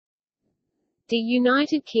The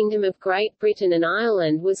United Kingdom of Great Britain and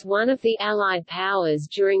Ireland was one of the Allied powers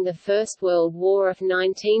during the First World War of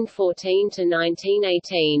 1914 to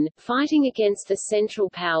 1918, fighting against the Central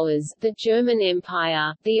Powers, the German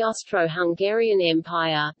Empire, the Austro-Hungarian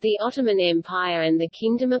Empire, the Ottoman Empire and the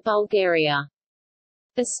Kingdom of Bulgaria.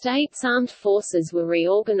 The state's armed forces were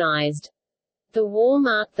reorganized. The war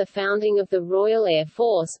marked the founding of the Royal Air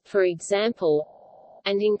Force, for example,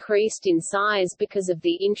 and increased in size because of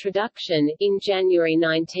the introduction, in January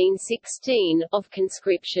 1916, of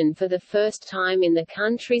conscription for the first time in the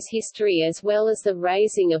country's history, as well as the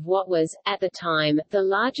raising of what was, at the time, the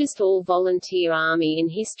largest all-volunteer army in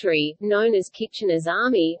history, known as Kitchener's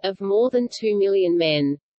Army, of more than 2 million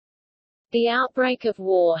men. The outbreak of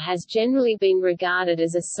war has generally been regarded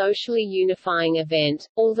as a socially unifying event,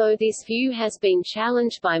 although this view has been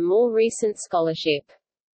challenged by more recent scholarship.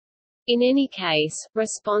 In any case,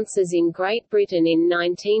 responses in Great Britain in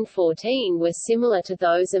 1914 were similar to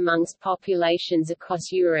those amongst populations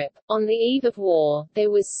across Europe. On the eve of war, there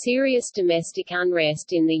was serious domestic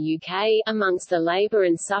unrest in the UK, amongst the labour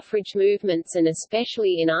and suffrage movements and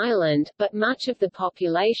especially in Ireland, but much of the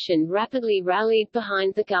population rapidly rallied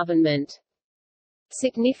behind the government.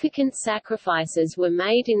 Significant sacrifices were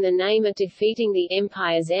made in the name of defeating the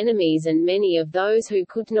Empire's enemies, and many of those who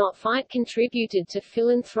could not fight contributed to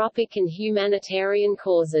philanthropic and humanitarian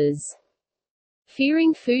causes.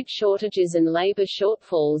 Fearing food shortages and labour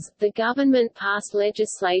shortfalls, the government passed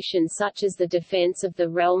legislation such as the Defence of the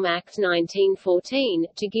Realm Act 1914,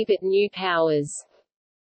 to give it new powers.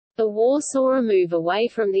 The war saw a move away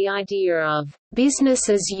from the idea of business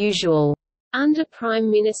as usual under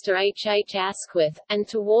Prime Minister H. Asquith, and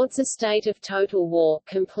towards a state of total war,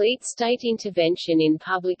 complete state intervention in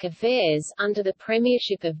public affairs, under the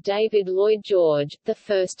premiership of David Lloyd George, the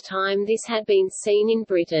first time this had been seen in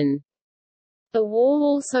Britain. The war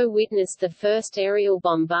also witnessed the first aerial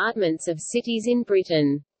bombardments of cities in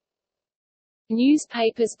Britain.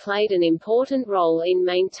 Newspapers played an important role in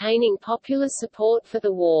maintaining popular support for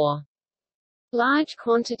the war. Large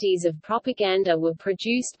quantities of propaganda were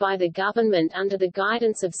produced by the government under the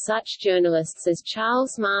guidance of such journalists as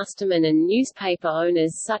Charles Masterman and newspaper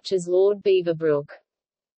owners such as Lord Beaverbrook.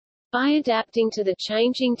 By adapting to the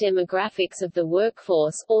changing demographics of the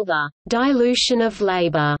workforce, or the dilution of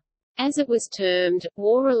labour, as it was termed,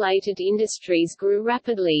 war-related industries grew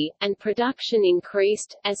rapidly, and production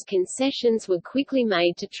increased, as concessions were quickly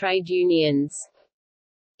made to trade unions.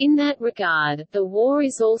 In that regard, the war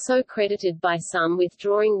is also credited by some with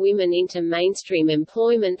drawing women into mainstream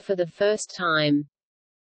employment for the first time.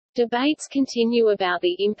 Debates continue about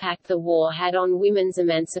the impact the war had on women's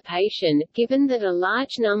emancipation, given that a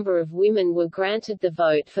large number of women were granted the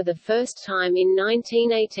vote for the first time in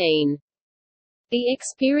 1918. The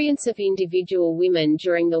experience of individual women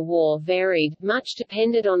during the war varied, much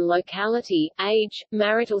depended on locality, age,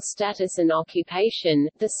 marital status and occupation.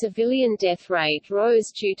 The civilian death rate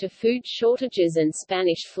rose due to food shortages and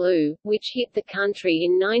Spanish flu, which hit the country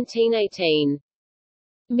in 1918.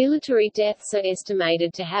 Military deaths are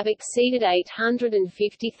estimated to have exceeded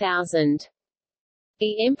 850,000.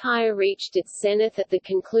 The empire reached its zenith at the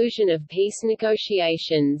conclusion of peace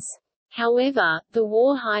negotiations. However, the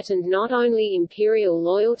war heightened not only imperial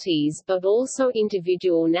loyalties but also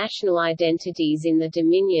individual national identities in the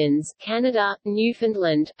Dominions, Canada,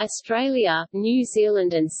 Newfoundland, Australia, New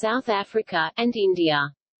Zealand and South Africa, and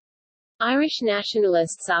India. Irish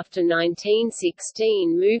nationalists after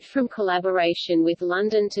 1916 moved from collaboration with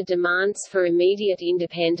London to demands for immediate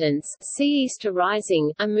independence. See Easter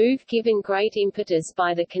Rising, a move given great impetus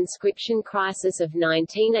by the Conscription Crisis of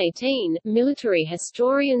 1918. Military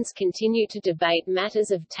historians continue to debate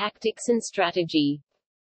matters of tactics and strategy.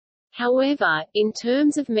 However, in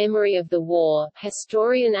terms of memory of the war,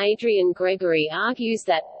 historian Adrian Gregory argues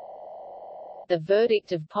that the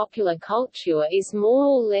verdict of popular culture is more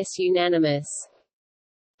or less unanimous.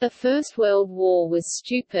 The First World War was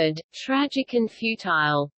stupid, tragic and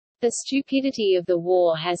futile. The stupidity of the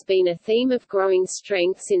war has been a theme of growing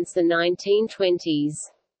strength since the 1920s.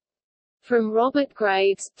 From Robert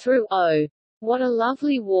Graves, through Oh, What a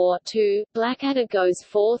Lovely War, to Blackadder Goes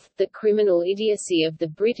Forth, the criminal idiocy of the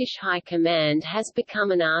British High Command has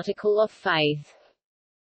become an article of faith.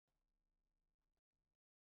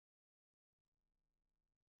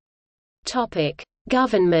 Topic: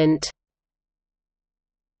 Government.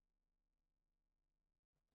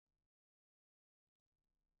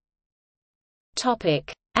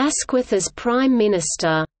 Topic: Asquith as Prime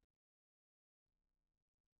Minister.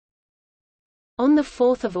 On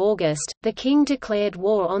 4 August, the King declared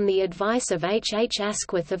war on the advice of H.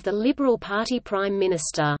 Asquith of the Liberal Party Prime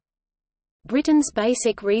Minister. Britain's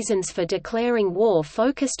basic reasons for declaring war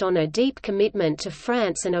focused on a deep commitment to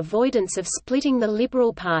France and avoidance of splitting the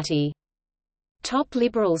Liberal Party. Top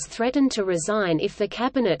Liberals threatened to resign if the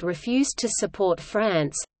cabinet refused to support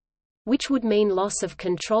France—which would mean loss of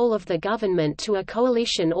control of the government to a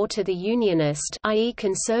coalition or to the Unionist, i.e.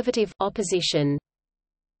 Conservative, opposition.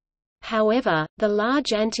 However, the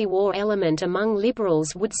large anti-war element among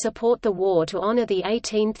Liberals would support the war to honour the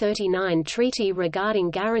 1839 treaty regarding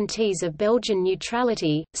guarantees of Belgian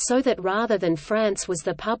neutrality, so that rather than France was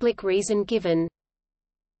the public reason given.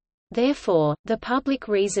 Therefore, the public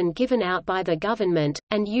reason given out by the government,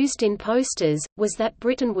 and used in posters, was that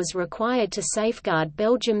Britain was required to safeguard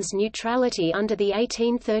Belgium's neutrality under the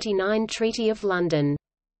 1839 Treaty of London.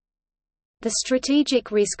 The strategic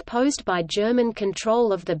risk posed by German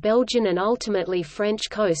control of the Belgian and ultimately French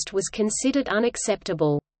coast was considered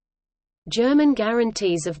unacceptable. German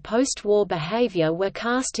guarantees of post-war behaviour were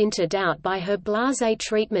cast into doubt by her blasé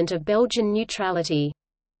treatment of Belgian neutrality.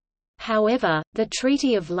 However, the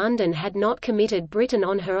Treaty of London had not committed Britain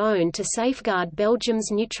on her own to safeguard Belgium's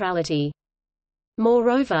neutrality.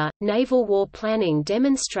 Moreover, naval war planning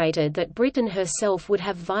demonstrated that Britain herself would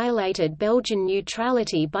have violated Belgian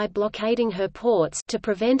neutrality by blockading her ports to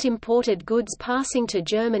prevent imported goods passing to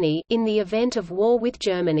Germany, in the event of war with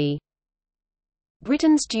Germany.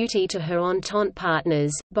 Britain's duty to her Entente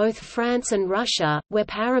partners, both France and Russia, were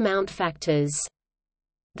paramount factors.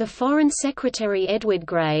 The Foreign Secretary Edward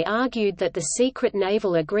Grey argued that the secret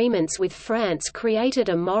naval agreements with France created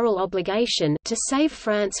a moral obligation to save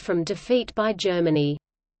France from defeat by Germany.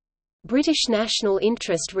 British national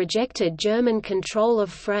interest rejected German control of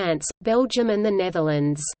France, Belgium and the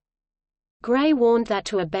Netherlands. Grey warned that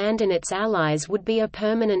to abandon its allies would be a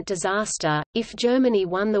permanent disaster. If Germany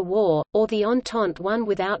won the war, or the Entente won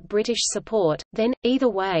without British support, then, either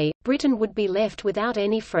way, Britain would be left without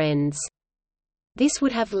any friends. This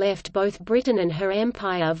would have left both Britain and her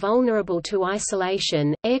empire vulnerable to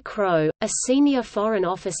isolation. Eyre Crowe, a senior Foreign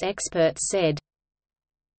Office expert, said,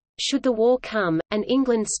 "Should the war come, and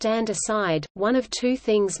England stand aside, one of two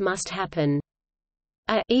things must happen.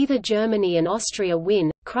 Either Germany and Austria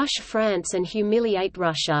win, crush France and humiliate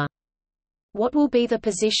Russia. What will be the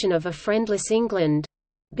position of a friendless England?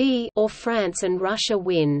 Or France and Russia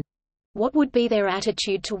win. What would be their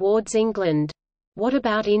attitude towards England? What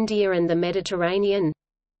about India and the Mediterranean?"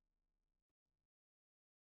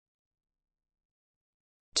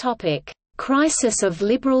 Topic: Crisis of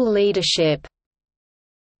Liberal leadership.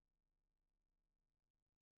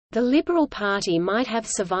 The Liberal Party might have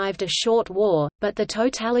survived a short war, but the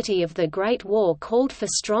totality of the Great War called for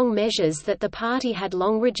strong measures that the party had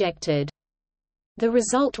long rejected. The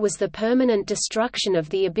result was the permanent destruction of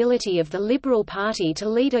the ability of the Liberal Party to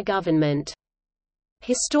lead a government.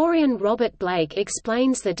 Historian Robert Blake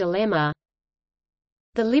explains the dilemma.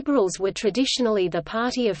 The Liberals were traditionally the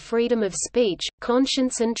party of freedom of speech,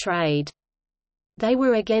 conscience and trade. They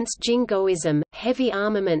were against jingoism, heavy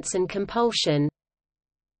armaments and compulsion.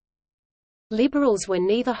 Liberals were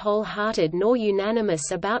neither wholehearted nor unanimous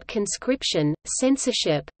about conscription,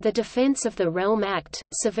 censorship, the Defence of the Realm Act,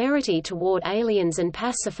 severity toward aliens and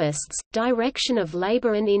pacifists, direction of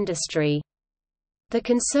labour and industry. The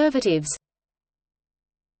Conservatives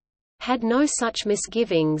had no such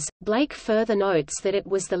misgivings. Blake further notes that it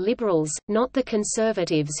was the Liberals, not the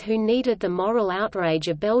Conservatives, who needed the moral outrage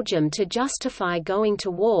of Belgium to justify going to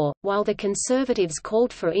war. While the Conservatives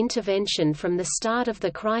called for intervention from the start of the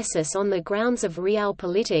crisis on the grounds of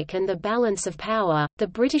realpolitik and the balance of power, the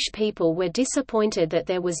British people were disappointed that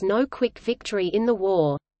there was no quick victory in the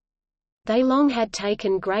war. They long had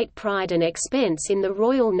taken great pride and expense in the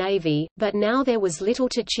Royal Navy, but now there was little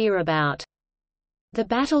to cheer about. The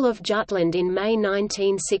Battle of Jutland in May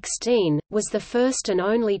 1916, was the first and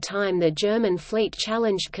only time the German fleet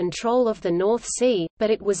challenged control of the North Sea, but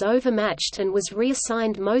it was overmatched and was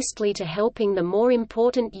reassigned mostly to helping the more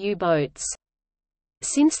important U-boats.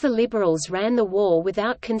 Since the Liberals ran the war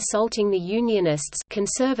without consulting the Unionists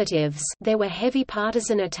Conservatives, there were heavy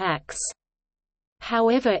partisan attacks.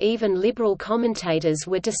 However, even Liberal commentators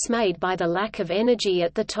were dismayed by the lack of energy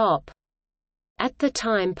at the top. At the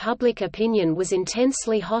time, public opinion was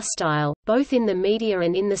intensely hostile, both in the media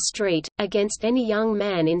and in the street, against any young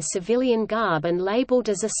man in civilian garb and labelled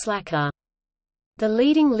as a slacker. The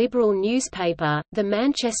leading Liberal newspaper, the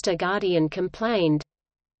Manchester Guardian, complained,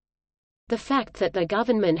 "The fact that the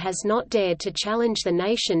government has not dared to challenge the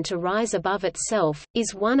nation to rise above itself,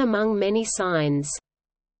 is one among many signs.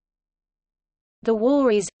 The war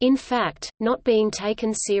is, in fact, not being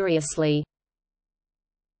taken seriously."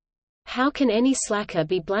 How can any slacker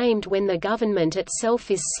be blamed when the government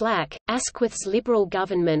itself is slack? Asquith's Liberal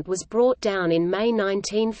government was brought down in May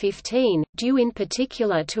 1915, due in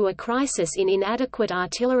particular to a crisis in inadequate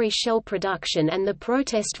artillery shell production and the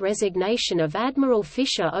protest resignation of Admiral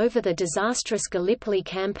Fisher over the disastrous Gallipoli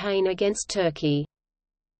campaign against Turkey.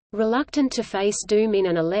 Reluctant to face doom in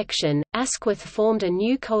an election, Asquith formed a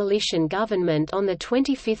new coalition government on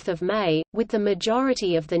 25 May, with the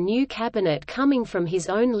majority of the new cabinet coming from his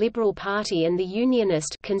own Liberal Party and the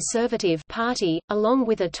Unionist Conservative Party, along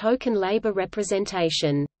with a token Labour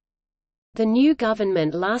representation. The new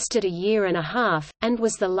government lasted a year and a half, and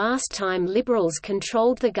was the last time Liberals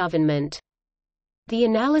controlled the government. The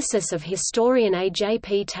analysis of historian A. J.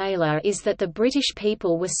 P. Taylor is that the British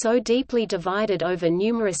people were so deeply divided over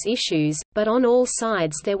numerous issues, but on all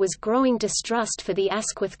sides there was growing distrust for the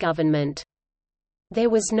Asquith government. There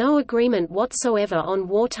was no agreement whatsoever on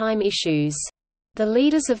wartime issues. The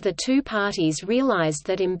leaders of the two parties realised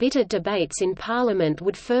that embittered debates in Parliament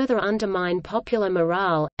would further undermine popular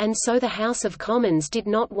morale, and so the House of Commons did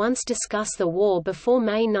not once discuss the war before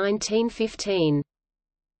May 1915.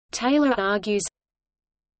 Taylor argues,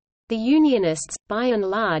 the Unionists, by and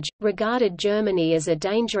large, regarded Germany as a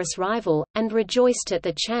dangerous rival, and rejoiced at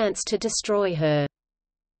the chance to destroy her.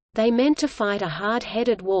 They meant to fight a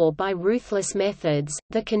hard-headed war by ruthless methods,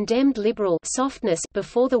 the condemned liberal softness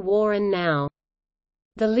before the war and now.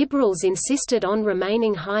 The Liberals insisted on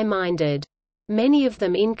remaining high-minded. Many of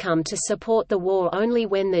them income to support the war only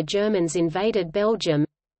when the Germans invaded Belgium.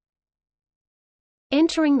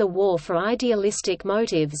 Entering the war for idealistic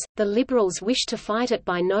motives, the Liberals wished to fight it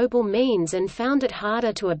by noble means and found it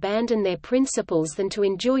harder to abandon their principles than to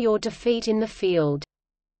endure your defeat in the field.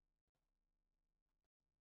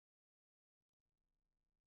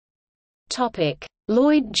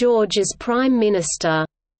 Lloyd George as Prime Minister.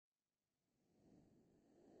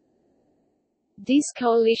 This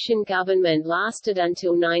coalition government lasted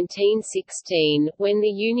until 1916, when the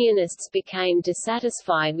Unionists became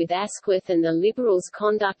dissatisfied with Asquith and the Liberals'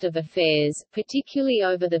 conduct of affairs, particularly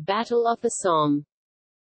over the Battle of the Somme.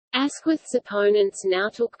 Asquith's opponents now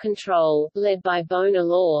took control, led by Bonar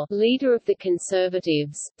Law, leader of the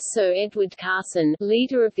Conservatives, Sir Edward Carson,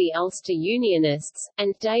 leader of the Ulster Unionists,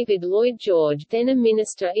 and David Lloyd George, then a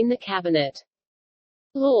minister in the cabinet.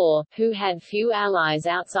 Law, who had few allies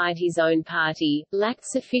outside his own party, lacked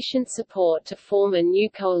sufficient support to form a new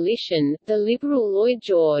coalition. The Liberal Lloyd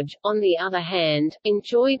George, on the other hand,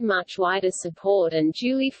 enjoyed much wider support and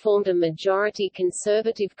duly formed a majority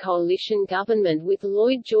Conservative coalition government with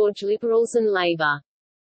Lloyd George Liberals and Labour.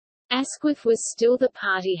 Asquith was still the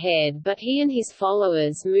party head, but he and his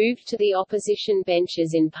followers moved to the opposition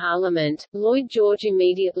benches in Parliament. Lloyd George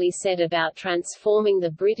immediately set about transforming the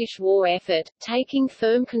British war effort, taking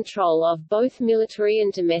firm control of both military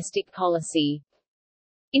and domestic policy.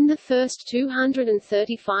 In the first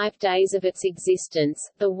 235 days of its existence,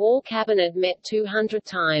 the War Cabinet met 200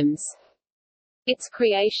 times. Its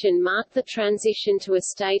creation marked the transition to a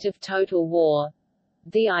state of total war.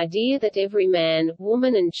 The idea that every man,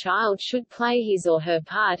 woman and child should play his or her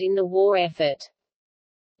part in the war effort.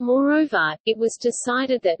 Moreover, it was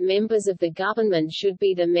decided that members of the government should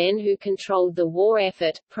be the men who controlled the war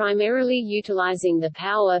effort, primarily utilizing the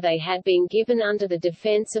power they had been given under the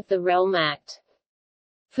Defence of the Realm Act.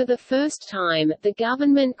 For the first time, the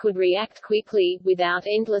government could react quickly, without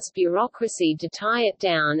endless bureaucracy to tie it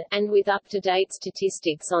down, and with up-to-date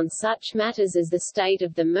statistics on such matters as the state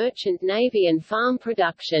of the merchant navy and farm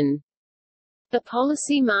production. The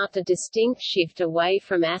policy marked a distinct shift away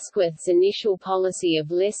from Asquith's initial policy of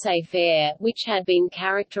laissez-faire, which had been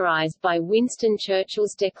characterized by Winston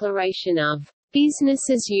Churchill's declaration of business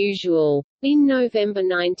as usual in November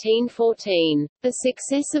 1914. The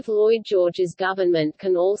success of Lloyd George's government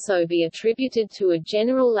can also be attributed to a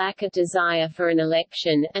general lack of desire for an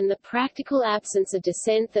election, and the practical absence of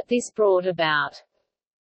dissent that this brought about.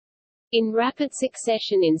 In rapid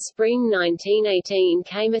succession in spring 1918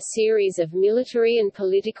 came a series of military and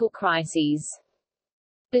political crises.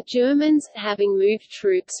 The Germans, having moved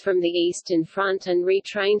troops from the Eastern Front and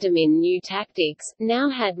retrained them in new tactics, now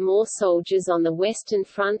had more soldiers on the Western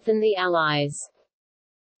Front than the Allies.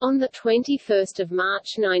 On 21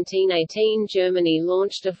 March 1918 Germany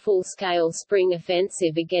launched a full-scale spring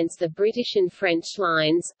offensive against the British and French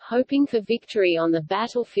lines, hoping for victory on the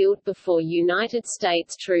battlefield before United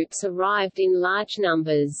States troops arrived in large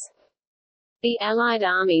numbers. The Allied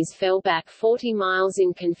armies fell back 40 miles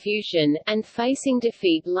in confusion, and facing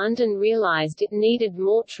defeat London realized it needed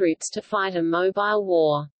more troops to fight a mobile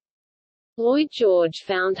war. Lloyd George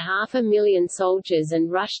found 500,000 soldiers and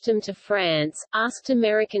rushed them to France, asked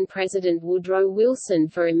American President Woodrow Wilson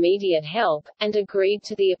for immediate help, and agreed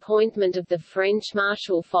to the appointment of the French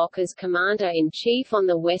Marshal Foch as commander-in-chief on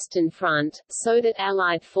the Western Front, so that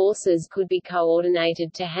Allied forces could be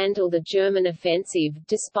coordinated to handle the German offensive.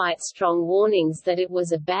 Despite strong warnings that it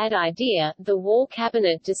was a bad idea, the War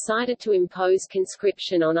Cabinet decided to impose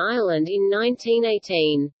conscription on Ireland in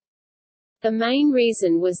 1918. The main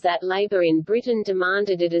reason was that Labour in Britain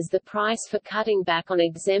demanded it as the price for cutting back on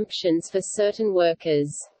exemptions for certain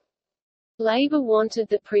workers. Labour wanted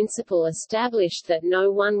the principle established that no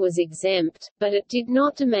one was exempt, but it did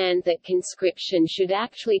not demand that conscription should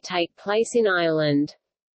actually take place in Ireland.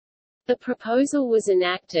 The proposal was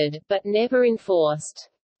enacted, but never enforced.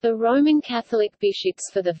 The Roman Catholic bishops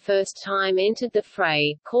for the first time entered the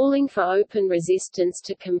fray, calling for open resistance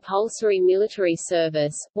to compulsory military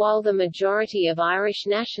service, while the majority of Irish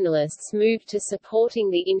nationalists moved to supporting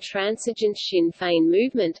the intransigent Sinn Féin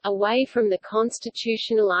movement, away from the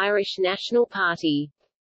constitutional Irish National Party.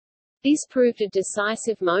 This proved a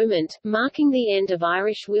decisive moment, marking the end of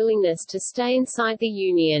Irish willingness to stay inside the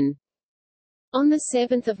Union. On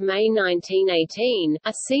 7 May 1918,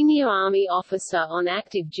 a senior army officer on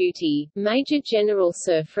active duty, Major General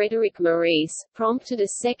Sir Frederick Maurice, prompted a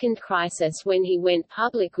second crisis when he went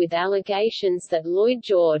public with allegations that Lloyd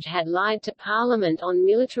George had lied to Parliament on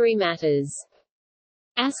military matters.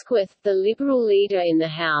 Asquith, the Liberal leader in the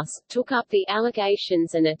House, took up the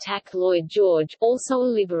allegations and attacked Lloyd George, also a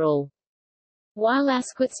Liberal. While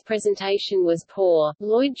Asquith's presentation was poor,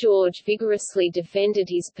 Lloyd George vigorously defended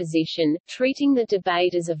his position, treating the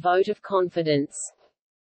debate as a vote of confidence.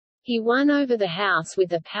 He won over the House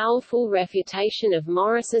with a powerful refutation of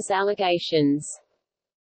Maurice's allegations.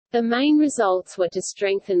 The main results were to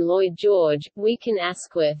strengthen Lloyd George, weaken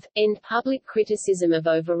Asquith, end public criticism of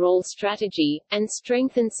overall strategy, and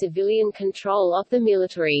strengthen civilian control of the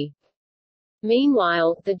military.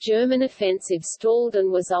 Meanwhile, the German offensive stalled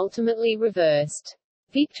and was ultimately reversed.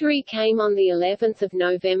 Victory came on the 11th of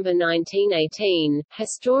November 1918.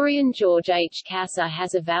 Historian George H. Casser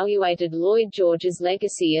has evaluated Lloyd George's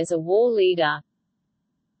legacy as a war leader.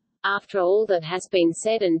 After all that has been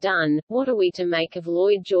said and done, what are we to make of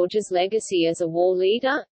Lloyd George's legacy as a war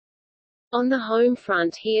leader? On the home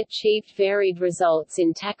front he achieved varied results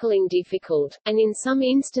in tackling difficult, and in some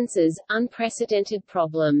instances, unprecedented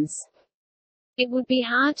problems. It would be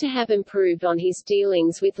hard to have improved on his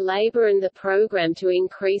dealings with Labour and the programme to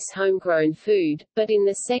increase homegrown food, but in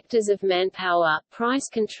the sectors of manpower, price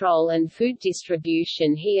control and food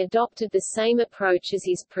distribution he adopted the same approach as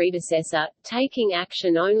his predecessor, taking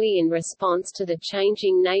action only in response to the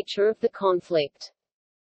changing nature of the conflict.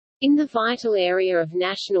 In the vital area of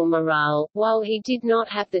national morale, while he did not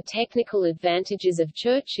have the technical advantages of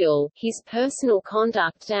Churchill, his personal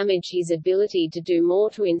conduct damaged his ability to do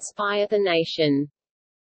more to inspire the nation.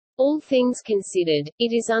 All things considered,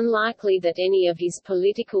 it is unlikely that any of his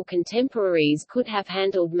political contemporaries could have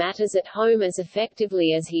handled matters at home as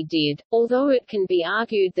effectively as he did, although it can be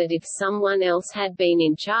argued that if someone else had been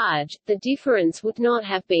in charge, the difference would not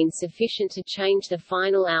have been sufficient to change the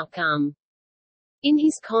final outcome. In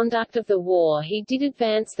his conduct of the war he did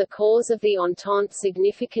advance the cause of the Entente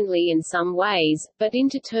significantly in some ways, but in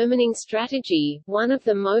determining strategy, one of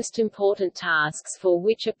the most important tasks for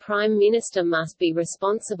which a Prime Minister must be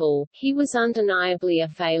responsible, he was undeniably a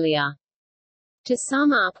failure. To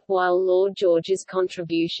sum up, while Lord George's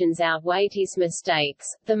contributions outweighed his mistakes,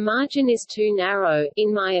 the margin is too narrow,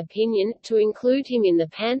 in my opinion, to include him in the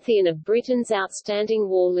pantheon of Britain's outstanding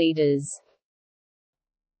war leaders.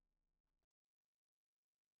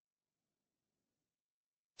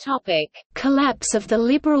 Topic: Collapse of the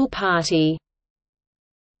Liberal Party.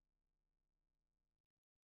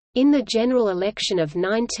 In the general election of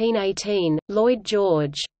 1918, Lloyd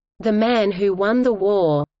George, the man who won the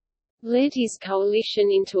war, led his coalition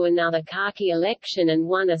into another khaki election and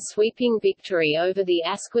won a sweeping victory over the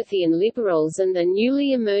Asquithian Liberals and the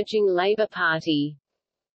newly emerging Labour Party.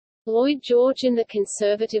 Lloyd George and the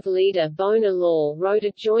Conservative leader Bonar Law wrote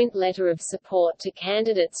a joint letter of support to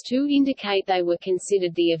candidates to indicate they were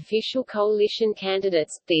considered the official coalition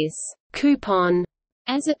candidates. This coupon,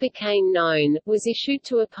 as it became known, was issued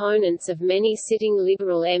to opponents of many sitting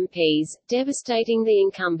Liberal MPs, devastating the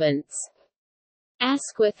incumbents.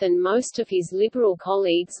 Asquith and most of his Liberal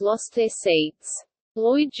colleagues lost their seats.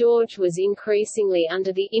 Lloyd George was increasingly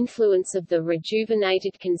under the influence of the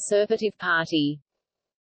rejuvenated Conservative Party.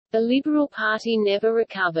 The Liberal Party never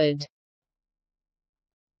recovered.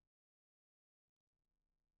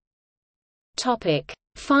 Topic: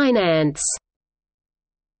 Finance.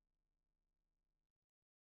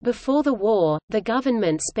 Before the war, the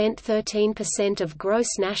government spent 13% of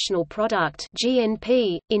gross national product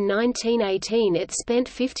 (GNP). In 1918 it spent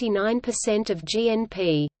 59% of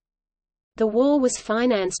GNP. The war was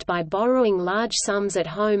financed by borrowing large sums at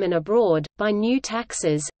home and abroad, by new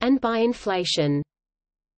taxes, and by inflation.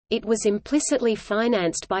 It was implicitly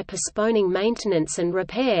financed by postponing maintenance and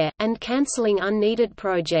repair, and cancelling unneeded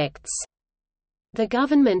projects. The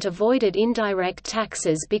government avoided indirect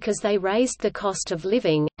taxes because they raised the cost of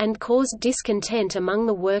living, and caused discontent among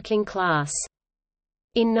the working class.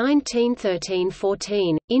 In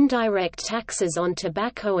 1913–14, indirect taxes on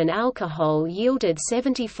tobacco and alcohol yielded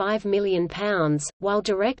 £75 million, while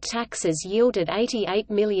direct taxes yielded £88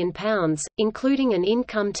 million, including an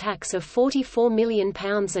income tax of £44 million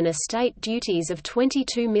and estate duties of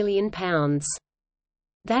 £22 million.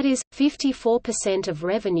 That is, 54% of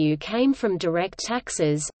revenue came from direct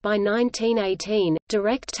taxes. By 1918,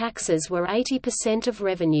 direct taxes were 80% of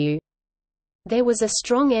revenue. There was a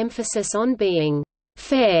strong emphasis on being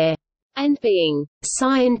fair and being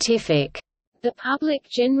scientific. The public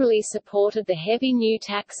generally supported the heavy new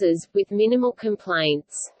taxes, with minimal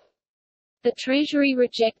complaints. The Treasury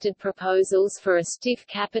rejected proposals for a stiff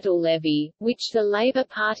capital levy, which the Labour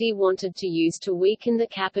Party wanted to use to weaken the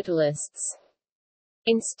capitalists.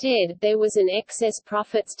 Instead, there was an excess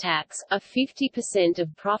profits tax, of 50%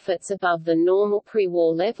 of profits above the normal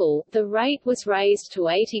pre-war level. The rate was raised to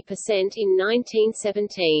 80% in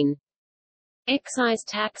 1917. Excise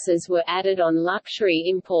taxes were added on luxury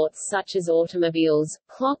imports such as automobiles,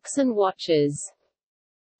 clocks and watches.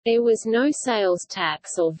 There was no sales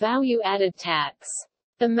tax or value-added tax.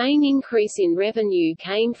 The main increase in revenue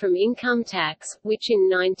came from income tax, which in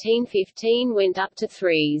 1915 went up to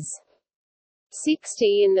 3s.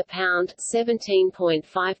 60 in the pound,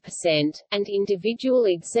 17.5%, and individual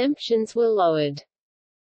exemptions were lowered.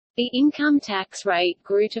 The income tax rate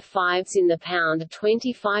grew to 5s in the pound,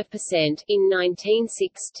 25% in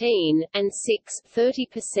 1916, and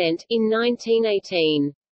 30% in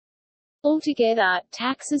 1918. Altogether,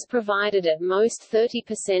 taxes provided at most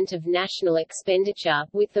 30% of national expenditure,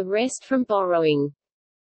 with the rest from borrowing.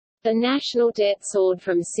 The national debt soared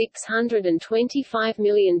from £625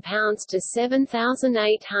 million to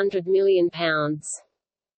 £7,800 million.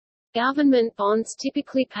 Government bonds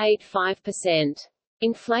typically paid 5%.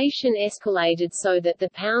 Inflation escalated so that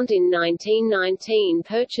the pound in 1919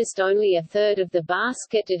 purchased only a third of the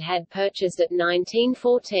basket it had purchased at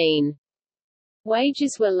 1914.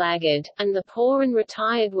 Wages were laggard, and the poor and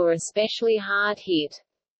retired were especially hard hit.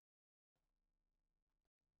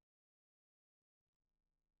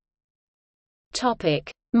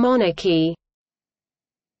 Monarchy.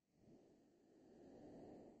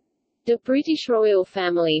 The British royal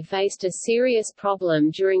family faced a serious problem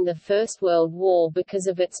during the First World War because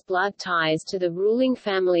of its blood ties to the ruling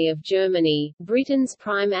family of Germany, Britain's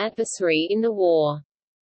prime adversary in the war.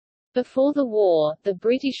 Before the war, the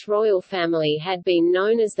British royal family had been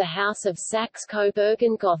known as the House of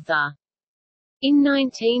Saxe-Coburg-Gotha. In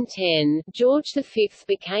 1910, George V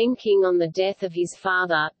became king on the death of his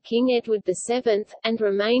father, King Edward VII, and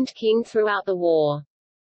remained king throughout the war.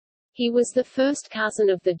 He was the first cousin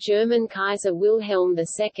of the German Kaiser Wilhelm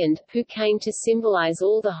II, who came to symbolize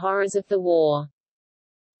all the horrors of the war.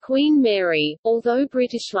 Queen Mary, although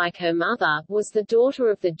British like her mother, was the daughter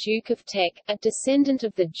of the Duke of Teck, a descendant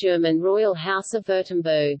of the German royal house of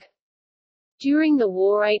Württemberg. During the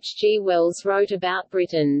war H. G. Wells wrote about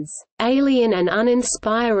Britain's alien and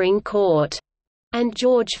uninspiring court, and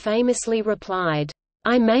George famously replied,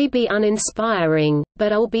 "I may be uninspiring,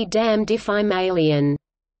 but I'll be damned if I'm alien."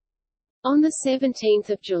 On 17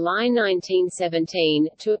 July 1917,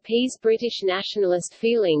 to appease British nationalist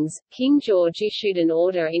feelings, King George issued an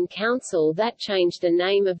order in council that changed the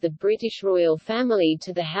name of the British royal family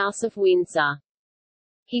to the House of Windsor.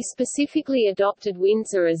 He specifically adopted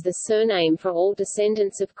Windsor as the surname for all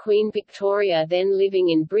descendants of Queen Victoria then living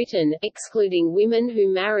in Britain, excluding women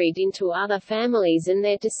who married into other families and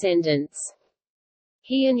their descendants.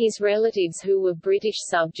 He and his relatives who were British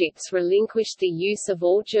subjects relinquished the use of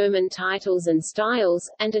all German titles and styles,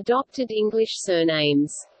 and adopted English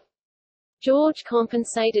surnames. George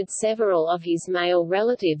compensated several of his male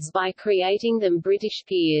relatives by creating them British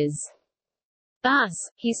peers. Thus,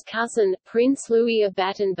 his cousin, Prince Louis of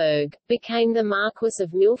Battenberg, became the Marquess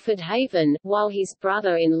of Milford Haven, while his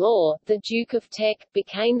brother-in-law, the Duke of Teck,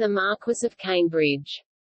 became the Marquess of Cambridge.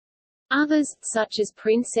 Others, such as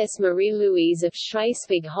Princess Marie-Louise of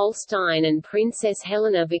Schleswig-Holstein and Princess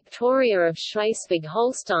Helena Victoria of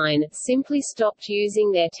Schleswig-Holstein, simply stopped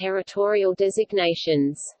using their territorial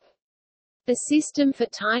designations. The system for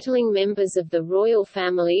titling members of the royal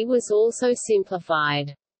family was also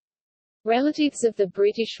simplified. Relatives of the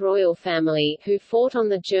British royal family, who fought on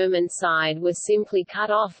the German side, were simply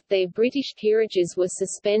cut off. Their British peerages were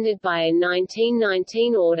suspended by a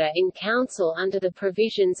 1919 order in council under the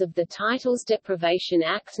provisions of the Titles Deprivation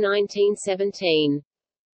Act 1917.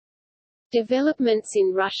 Developments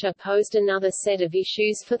in Russia posed another set of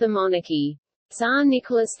issues for the monarchy. Tsar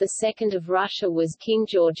Nicholas II of Russia was King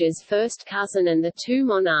George's first cousin, and the two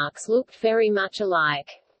monarchs looked very much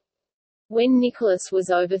alike. When Nicholas was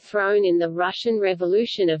overthrown in the Russian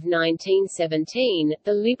Revolution of 1917,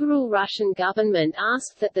 the liberal Russian government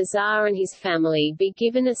asked that the Tsar and his family be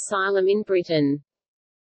given asylum in Britain.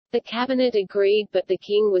 The cabinet agreed, but the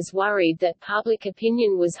king was worried that public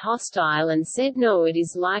opinion was hostile and said no, it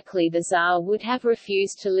is likely the Tsar would have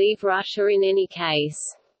refused to leave Russia in any case.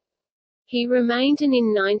 He remained, and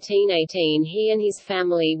in 1918 he and his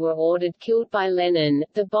family were ordered killed by Lenin.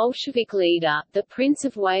 The Bolshevik leader, the Prince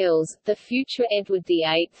of Wales, the future Edward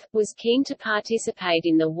VIII, was keen to participate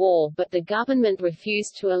in the war, but the government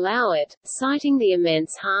refused to allow it, citing the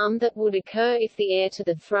immense harm that would occur if the heir to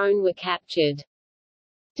the throne were captured.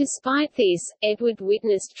 Despite this, Edward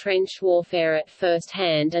witnessed trench warfare at first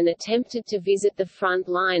hand and attempted to visit the front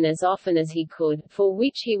line as often as he could, for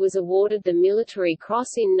which he was awarded the Military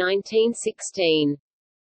Cross in 1916.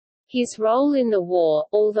 His role in the war,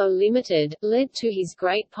 although limited, led to his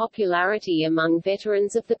great popularity among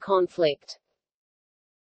veterans of the conflict.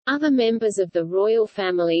 Other members of the royal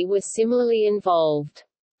family were similarly involved.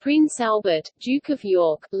 Prince Albert, Duke of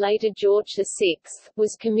York, later George VI,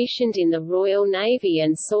 was commissioned in the Royal Navy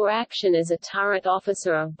and saw action as a turret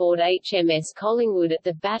officer aboard HMS Collingwood at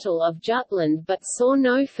the Battle of Jutland, but saw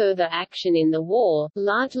no further action in the war,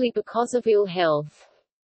 largely because of ill health.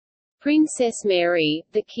 Princess Mary,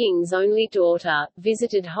 the king's only daughter,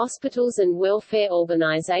 visited hospitals and welfare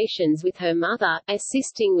organisations with her mother,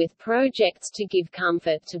 assisting with projects to give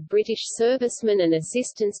comfort to British servicemen and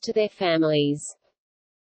assistance to their families.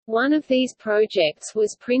 One of these projects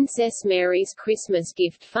was Princess Mary's Christmas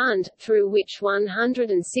Gift Fund, through which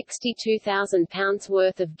 £162,000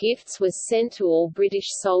 worth of gifts was sent to all British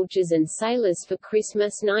soldiers and sailors for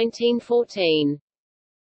Christmas 1914.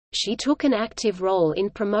 She took an active role in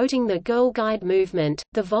promoting the Girl Guide movement,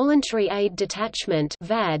 the Voluntary Aid Detachment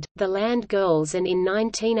 (VAD), the Land Girls, and in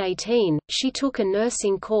 1918, she took a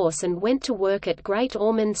nursing course and went to work at Great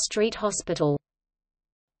Ormond Street Hospital.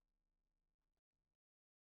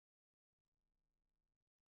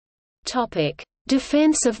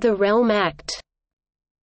 Defence of the Realm Act.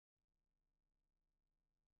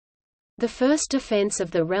 The first Defence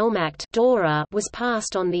of the Realm Act was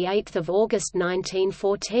passed on 8 August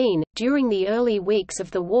 1914, during the early weeks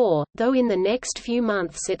of the war, though in the next few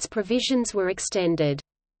months its provisions were extended.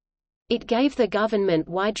 It gave the government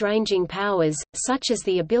wide-ranging powers, such as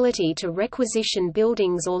the ability to requisition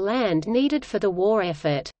buildings or land needed for the war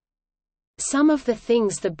effort. Some of the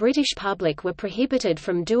things the British public were prohibited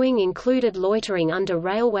from doing included loitering under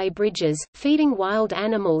railway bridges, feeding wild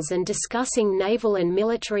animals, and discussing naval and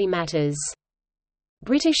military matters.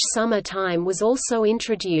 British summer time was also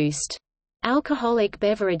introduced. Alcoholic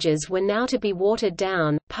beverages were now to be watered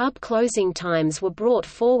down, pub closing times were brought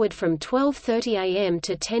forward from 12:30 am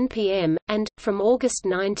to 10 pm, and, from August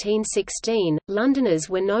 1916, Londoners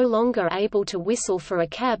were no longer able to whistle for a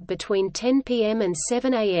cab between 10 pm and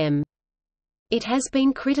 7 am. It has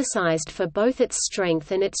been criticized for both its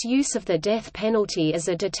strength and its use of the death penalty as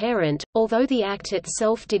a deterrent. Although the Act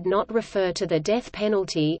itself did not refer to the death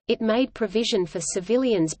penalty, it made provision for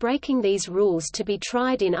civilians breaking these rules to be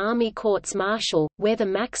tried in army courts martial, where the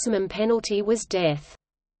maximum penalty was death.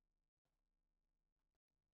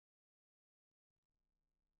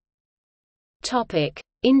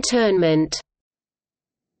 Internment.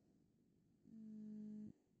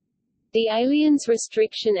 The Aliens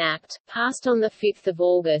Restriction Act, passed on 5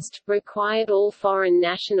 August, required all foreign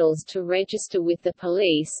nationals to register with the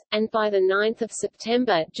police, and by 9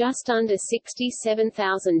 September just under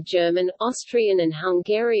 67,000 German, Austrian and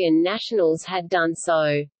Hungarian nationals had done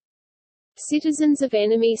so. Citizens of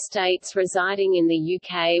enemy states residing in the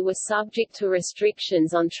UK were subject to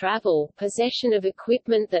restrictions on travel, possession of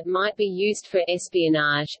equipment that might be used for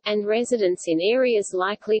espionage, and residence in areas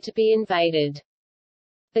likely to be invaded.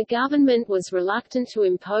 The government was reluctant to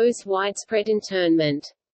impose widespread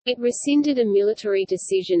internment. It rescinded a military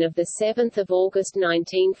decision of 7 August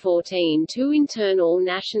 1914 to intern all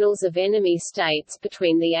nationals of enemy states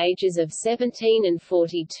between the ages of 17 and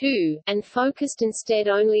 42, and focused instead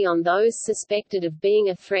only on those suspected of being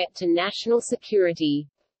a threat to national security.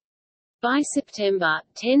 By September,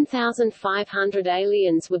 10,500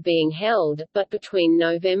 aliens were being held, but between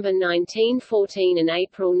November 1914 and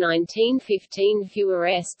April 1915 few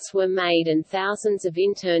arrests were made and thousands of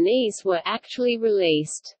internees were actually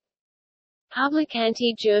released. Public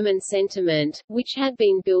anti-German sentiment, which had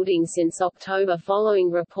been building since October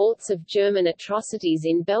following reports of German atrocities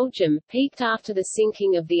in Belgium, peaked after the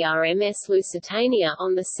sinking of the RMS Lusitania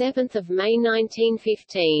on 7 May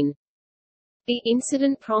 1915. The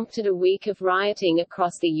incident prompted a week of rioting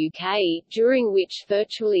across the UK, during which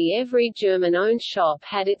virtually every German-owned shop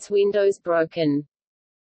had its windows broken.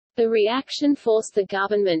 The reaction forced the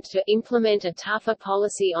government to implement a tougher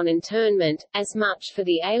policy on internment, as much for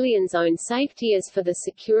the aliens' own safety as for the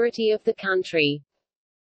security of the country.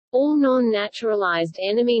 All non-naturalized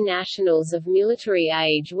enemy nationals of military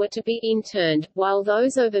age were to be interned, while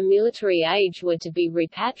those over military age were to be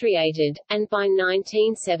repatriated, and by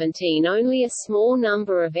 1917 only a small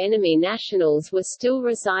number of enemy nationals were still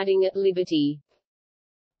residing at liberty.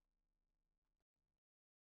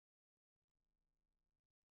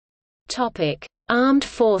 Topic: Armed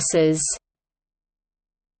Forces.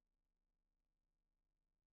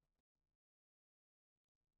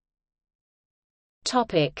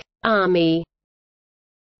 Topic: Army.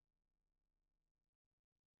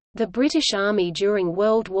 The British Army during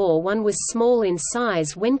World War I was small in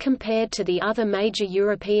size when compared to the other major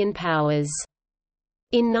European powers.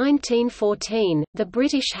 In 1914, the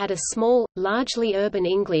British had a small, largely urban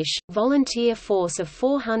English, volunteer force of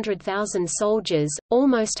 400,000 soldiers,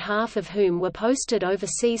 almost half of whom were posted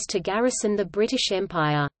overseas to garrison the British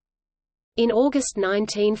Empire. In August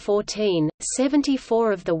 1914,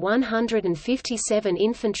 74 of the 157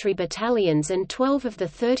 infantry battalions and 12 of the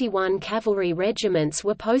 31 cavalry regiments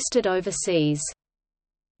were posted overseas.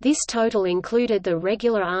 This total included the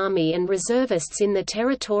regular army and reservists in the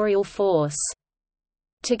territorial force.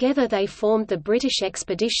 Together they formed the British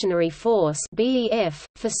Expeditionary Force (BEF)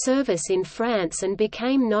 for service in France and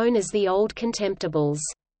became known as the Old Contemptibles.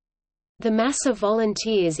 The mass of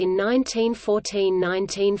volunteers in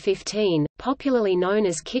 1914–1915, popularly known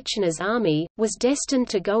as Kitchener's Army, was destined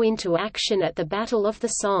to go into action at the Battle of the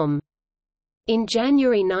Somme. In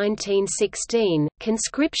January 1916,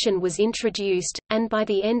 conscription was introduced, and by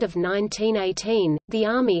the end of 1918, the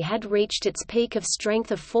Army had reached its peak of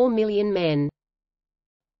strength of 4 million men.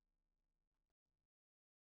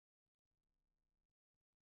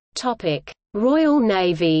 Royal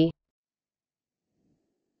Navy.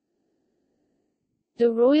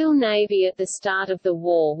 The Royal Navy at the start of the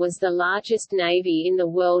war was the largest navy in the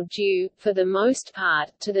world due, for the most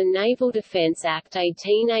part, to the Naval Defence Act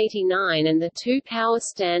 1889 and the two-power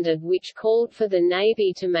standard which called for the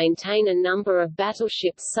Navy to maintain a number of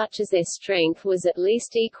battleships such as their strength was at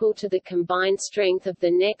least equal to the combined strength of the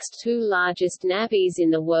next two largest navies in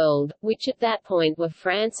the world, which at that point were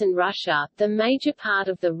France and Russia. The major part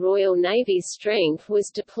of the Royal Navy's strength was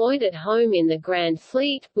deployed at home in the Grand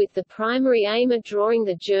Fleet, with the primary aim of drawing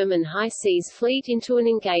the German High Seas Fleet into an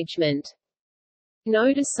engagement.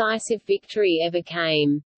 No decisive victory ever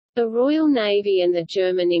came. The Royal Navy and the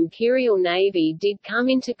German Imperial Navy did come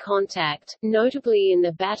into contact, notably in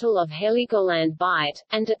the Battle of Heligoland Bight,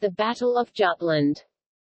 and at the Battle of Jutland.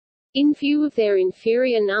 In view of their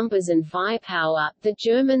inferior numbers and firepower, the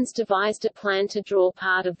Germans devised a plan to draw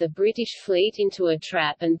part of the British fleet into a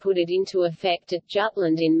trap and put it into effect at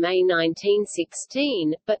Jutland in May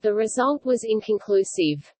 1916, but the result was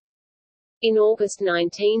inconclusive. In August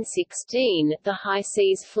 1916, the High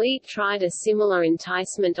Seas Fleet tried a similar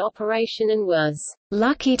enticement operation and was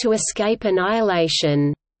lucky to escape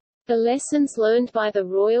annihilation. The lessons learned by the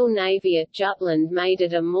Royal Navy at Jutland made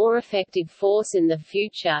it a more effective force in the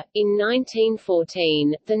future. In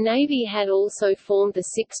 1914, the Navy had also formed the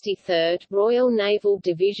 63rd Royal Naval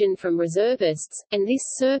Division from reservists, and this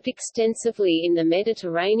served extensively in the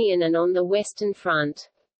Mediterranean and on the Western Front.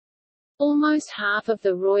 Almost half of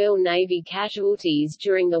the Royal Navy casualties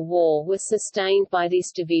during the war were sustained by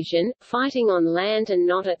this division, fighting on land and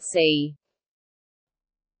not at sea.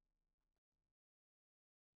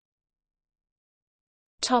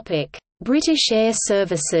 British Air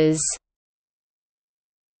Services.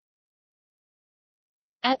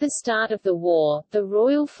 At the start of the war, the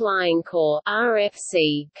Royal Flying Corps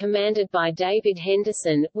 (RFC), commanded by David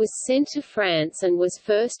Henderson, was sent to France and was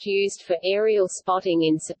first used for aerial spotting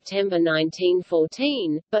in September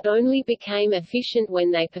 1914, but only became efficient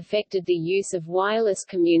when they perfected the use of wireless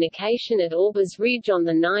communication at Aubers Ridge on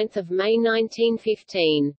 9 May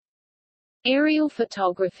 1915. Aerial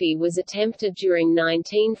photography was attempted during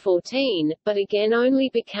 1914, but again only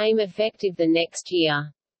became effective the next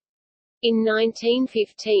year. In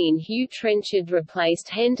 1915 Hugh Trenchard replaced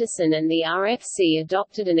Henderson and the RFC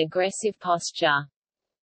adopted an aggressive posture.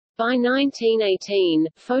 By 1918,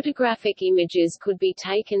 photographic images could be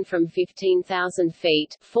taken from 15,000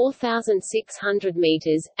 feet (4,600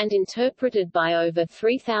 meters) and interpreted by over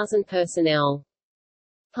 3,000 personnel.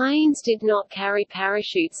 Planes did not carry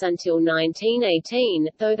parachutes until 1918,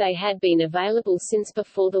 though they had been available since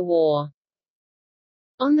before the war.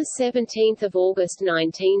 On 17 August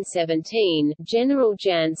 1917, General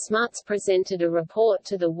Jan Smuts presented a report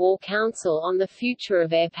to the War Council on the future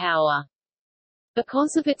of air power.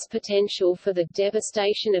 Because of its potential for the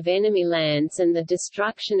devastation of enemy lands and the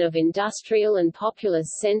destruction of industrial and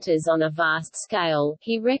populous centers on a vast scale,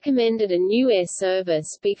 he recommended a new air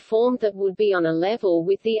service be formed that would be on a level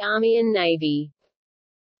with the Army and Navy.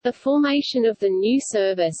 The formation of the new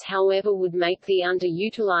service however would make the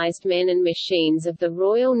underutilized men and machines of the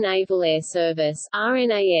Royal Naval Air Service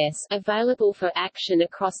 (RNAS) available for action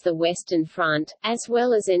across the Western Front, as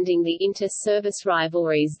well as ending the inter-service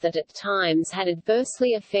rivalries that at times had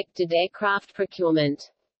adversely affected aircraft procurement.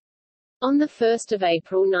 On 1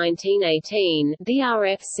 April 1918, the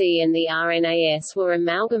RFC and the RNAS were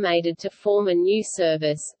amalgamated to form a new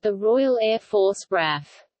service, the Royal Air Force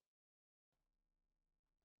RAF.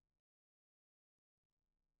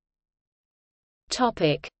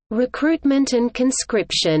 Topic: Recruitment and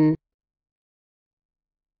conscription.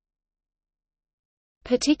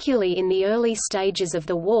 Particularly in the early stages of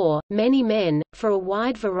the war, many men, for a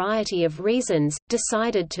wide variety of reasons,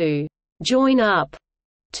 decided to join up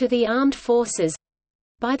to the armed forces.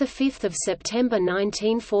 By 5 September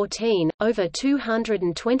 1914, over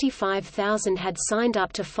 225,000 had signed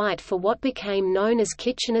up to fight for what became known as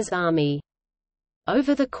Kitchener's Army.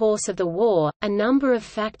 Over the course of the war, a number of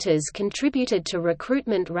factors contributed to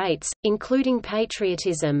recruitment rates, including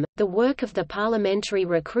patriotism, the work of the Parliamentary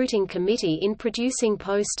Recruiting Committee in producing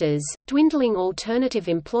posters, dwindling alternative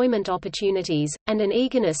employment opportunities, and an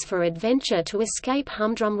eagerness for adventure to escape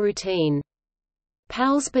humdrum routine.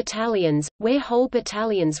 PALS battalions, where whole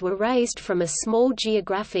battalions were raised from a small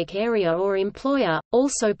geographic area or employer,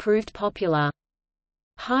 also proved popular.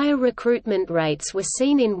 Higher recruitment rates were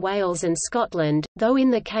seen in Wales and Scotland, though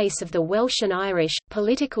in the case of the Welsh and Irish,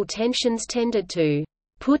 political tensions tended to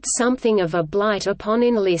put something of a blight upon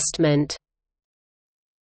enlistment.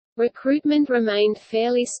 Recruitment remained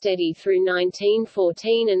fairly steady through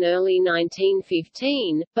 1914 and early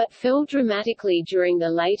 1915, but fell dramatically during the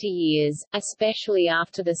later years, especially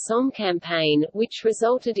after the Somme campaign, which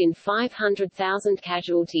resulted in 500,000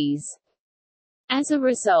 casualties. As a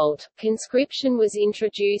result, conscription was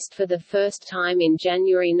introduced for the first time in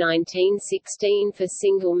January 1916 for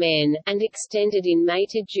single men, and extended in May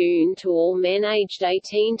to June to all men aged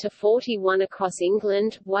 18 to 41 across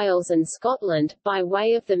England, Wales and Scotland, by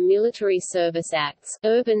way of the Military Service Acts.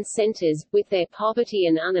 Urban centres, with their poverty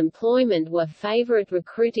and unemployment, were favourite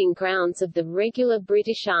recruiting grounds of the regular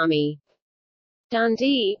British Army.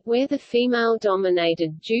 Dundee, where the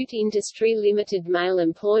female-dominated jute industry limited male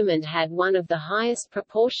employment had one of the highest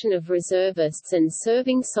proportion of reservists and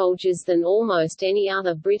serving soldiers than almost any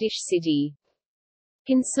other British city.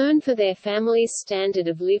 Concern for their families' standard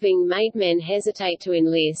of living made men hesitate to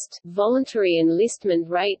enlist. Voluntary enlistment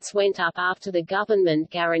rates went up after the government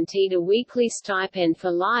guaranteed a weekly stipend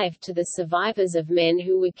for life to the survivors of men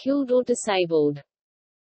who were killed or disabled.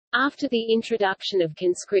 After the introduction of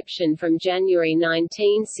conscription from January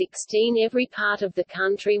 1916, every part of the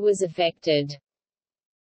country was affected.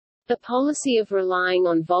 The policy of relying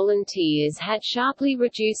on volunteers had sharply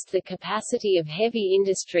reduced the capacity of heavy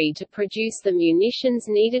industry to produce the munitions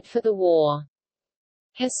needed for the war.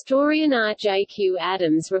 Historian R.J.Q.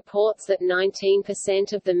 Adams reports that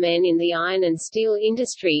 19% of the men in the iron and steel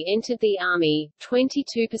industry entered the army,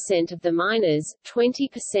 22% of the miners,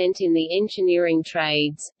 20% in the engineering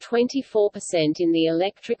trades, 24% in the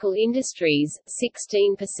electrical industries,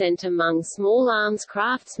 16% among small arms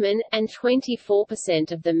craftsmen, and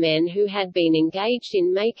 24% of the men who had been engaged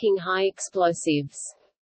in making high explosives.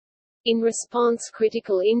 In response,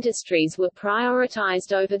 critical industries were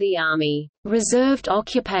prioritized over the army. Reserved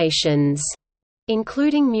occupations,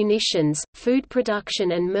 including munitions, food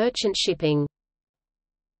production and merchant shipping.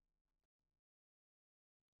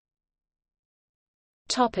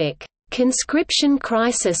 Topic: Conscription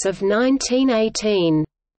crisis of 1918.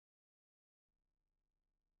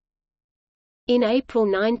 In April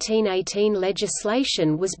 1918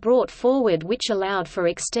 legislation was brought forward which allowed for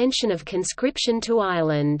extension of conscription to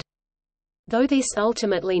Ireland. Though this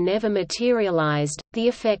ultimately never materialized, the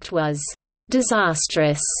effect was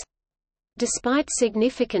disastrous. Despite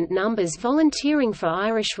significant numbers volunteering for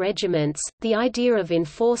Irish regiments, the idea of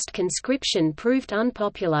enforced conscription proved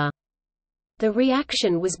unpopular. The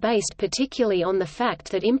reaction was based particularly on the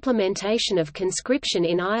fact that implementation of conscription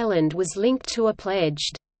in Ireland was linked to a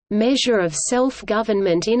pledged measure of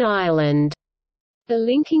self-government in Ireland. The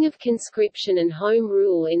linking of conscription and Home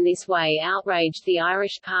Rule in this way outraged the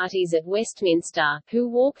Irish parties at Westminster, who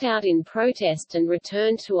walked out in protest and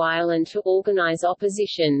returned to Ireland to organise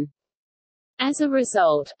opposition. As a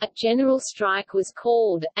result, a general strike was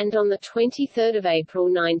called, and on 23 April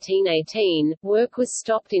 1918, work was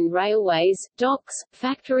stopped in railways, docks,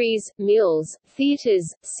 factories, mills,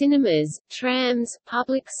 theatres, cinemas, trams,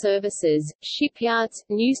 public services, shipyards,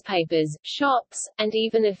 newspapers, shops, and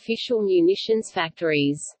even official munitions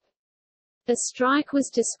factories. The strike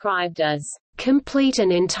was described as complete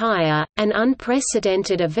and entire, an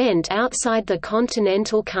unprecedented event outside the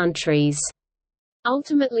continental countries.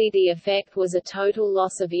 Ultimately, the effect was a total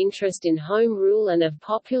loss of interest in Home Rule and of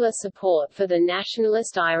popular support for the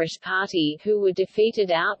Nationalist Irish Party, who were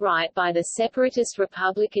defeated outright by the separatist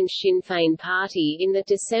Republican Sinn Féin Party in the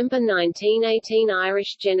December 1918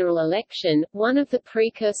 Irish general election, one of the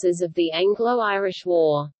precursors of the Anglo-Irish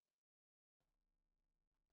War.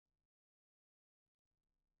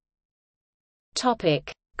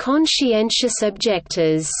 Topic: Conscientious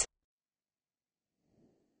objectors.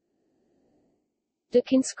 The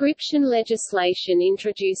conscription legislation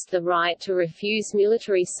introduced the right to refuse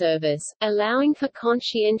military service, allowing for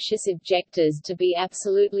conscientious objectors to be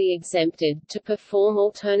absolutely exempted, to perform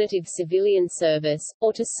alternative civilian service,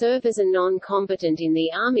 or to serve as a non-combatant in the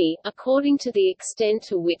army, according to the extent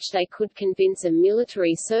to which they could convince a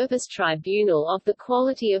military service tribunal of the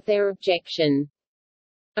quality of their objection.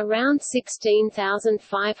 Around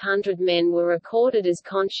 16,500 men were recorded as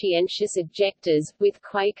conscientious objectors, with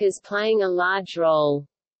Quakers playing a large role.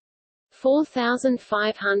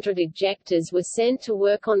 4,500 objectors were sent to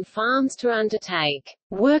work on farms to undertake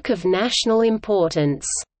work of national importance.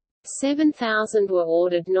 7,000 were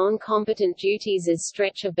ordered non-combatant duties as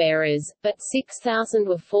stretcher-bearers, but 6,000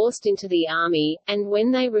 were forced into the army, and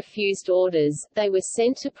when they refused orders, they were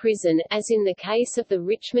sent to prison, as in the case of the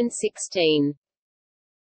Richmond 16.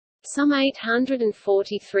 Some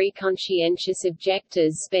 843 conscientious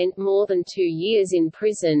objectors spent more than 2 years in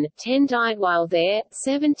prison, 10 died while there,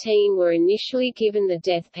 17 were initially given the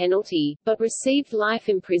death penalty, but received life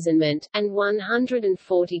imprisonment, and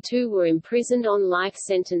 142 were imprisoned on life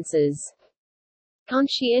sentences.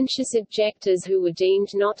 Conscientious objectors who were deemed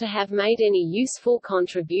not to have made any useful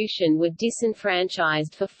contribution were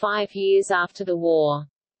disenfranchised for 5 years after the war.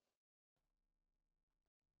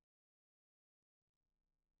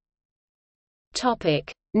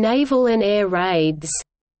 Topic: Naval and air raids.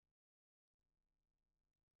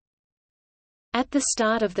 At the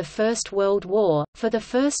start of the First World War, for the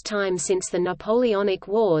first time since the Napoleonic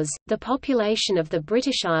Wars, the population of the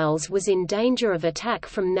British Isles was in danger of attack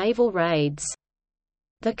from naval raids.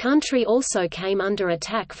 The country also came under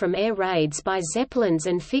attack from air raids by Zeppelins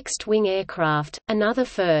and fixed-wing aircraft, another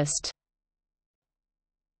first.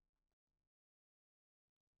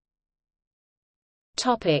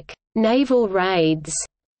 Topic: Naval raids.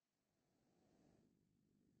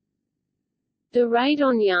 The raid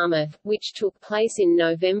on Yarmouth, which took place in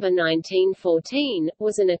November 1914,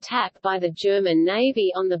 was an attack by the German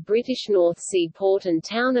Navy on the British North Sea port and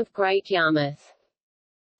town of Great Yarmouth.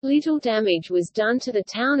 Little damage was done to the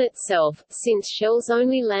town itself, since shells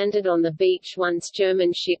only landed on the beach once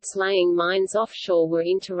German ships laying mines offshore were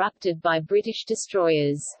interrupted by British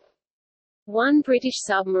destroyers. One British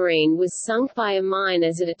submarine was sunk by a mine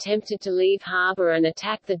as it attempted to leave harbour and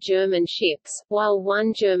attack the German ships, while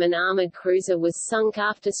one German armoured cruiser was sunk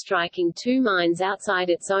after striking 2 mines outside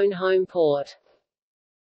its own home port.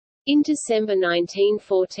 In December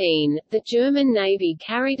 1914, the German Navy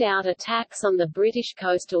carried out attacks on the British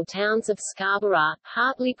coastal towns of Scarborough,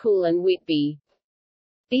 Hartlepool and Whitby.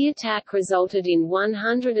 The attack resulted in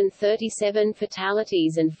 137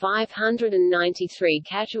 fatalities and 593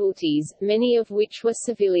 casualties, many of which were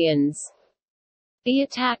civilians. The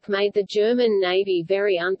attack made the German Navy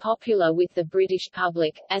very unpopular with the British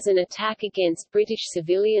public, as an attack against British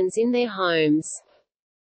civilians in their homes.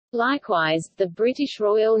 Likewise, the British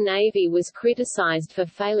Royal Navy was criticised for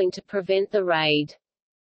failing to prevent the raid.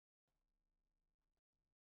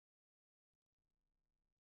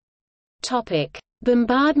 Topic: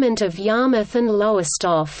 Bombardment of Yarmouth and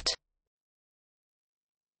Lowestoft.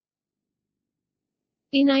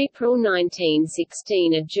 In April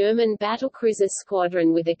 1916, a German battlecruiser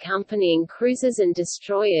squadron with accompanying cruisers and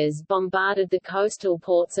destroyers bombarded the coastal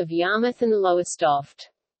ports of Yarmouth and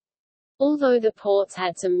Lowestoft. Although the ports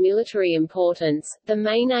had some military importance, the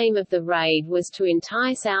main aim of the raid was to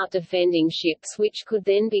entice out defending ships which could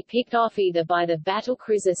then be picked off either by the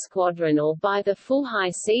battlecruiser squadron or by the full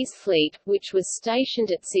high seas fleet, which was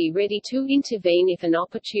stationed at sea ready to intervene if an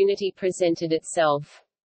opportunity presented itself.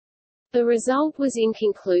 The result was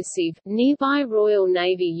inconclusive. Nearby Royal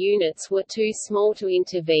Navy units were too small to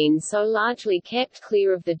intervene, so largely kept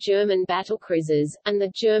clear of the German battlecruisers, and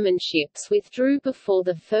the German ships withdrew before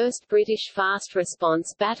the 1st British Fast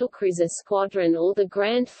Response Battlecruiser Squadron or the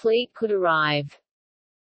Grand Fleet could arrive.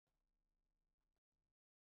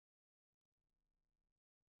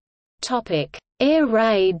 Topic: Air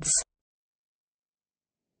raids.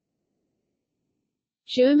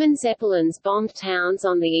 German Zeppelins bombed towns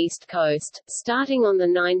on the east coast, starting on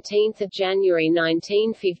 19 January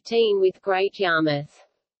 1915 with Great Yarmouth.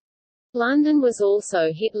 London was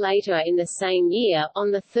also hit later in the same year,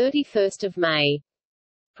 on 31 May.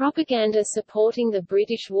 Propaganda supporting the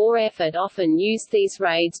British war effort often used these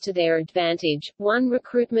raids to their advantage. One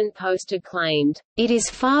recruitment poster claimed, "It is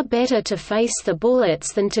far better to face the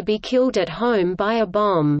bullets than to be killed at home by a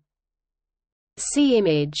bomb." See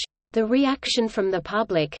image. The reaction from the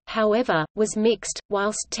public, however, was mixed.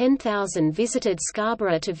 Whilst 10,000 visited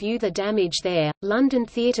Scarborough to view the damage there, London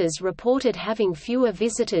theatres reported having fewer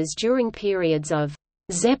visitors during periods of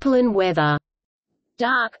Zeppelin weather.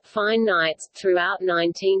 Dark, fine nights. Throughout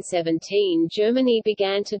 1917, Germany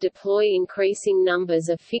began to deploy increasing numbers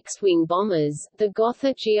of fixed-wing bombers, the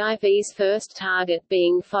Gotha GIV's first target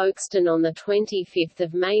being Folkestone on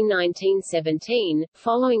 25 May 1917.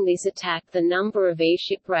 Following this attack, the number of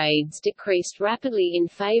airship raids decreased rapidly in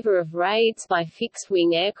favor of raids by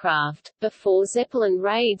fixed-wing aircraft, before Zeppelin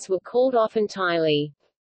raids were called off entirely.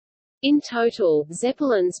 In total,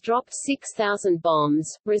 Zeppelins dropped 6,000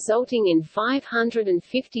 bombs, resulting in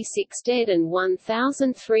 556 dead and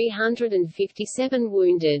 1,357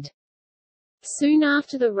 wounded. Soon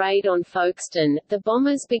after the raid on Folkestone, the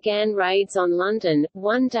bombers began raids on London.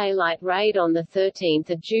 One daylight raid on 13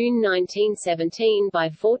 June 1917 by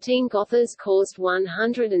 14 Gothas caused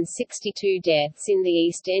 162 deaths in the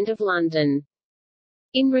East End of London.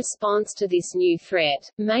 In response to this new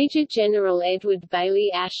threat, Major General Edward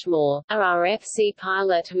Bailey Ashmore, a RFC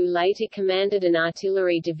pilot who later commanded an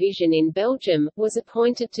artillery division in Belgium, was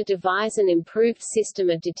appointed to devise an improved system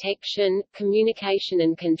of detection, communication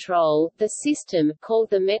and control. The system, called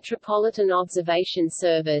the Metropolitan Observation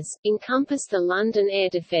Service, encompassed the London air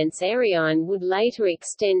defence area and would later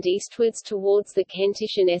extend eastwards towards the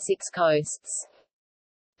Kentish and Essex coasts.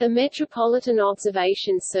 The Metropolitan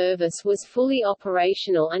Observation Service was fully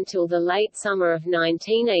operational until the late summer of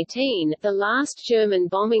 1918, the last German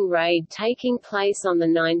bombing raid taking place on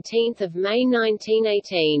 19 May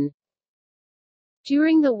 1918.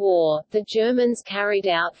 During the war, the Germans carried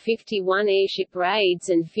out 51 airship raids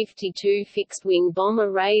and 52 fixed-wing bomber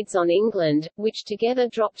raids on England, which together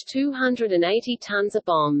dropped 280 tons of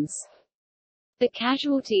bombs. The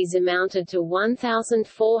casualties amounted to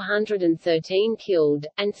 1,413 killed,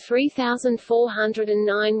 and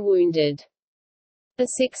 3,409 wounded. The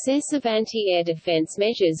success of anti-air defense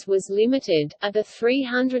measures was limited. Of the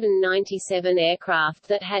 397 aircraft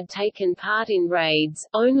that had taken part in raids,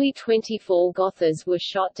 only 24 Gothas were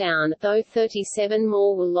shot down, though 37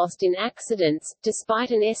 more were lost in accidents, despite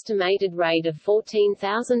an estimated rate of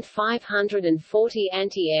 14,540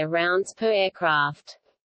 anti-air rounds per aircraft.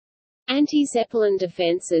 Anti-Zeppelin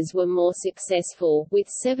defences were more successful, with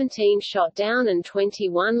 17 shot down and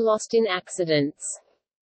 21 lost in accidents.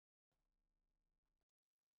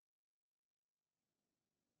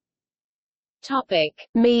 Topic: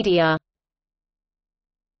 Media.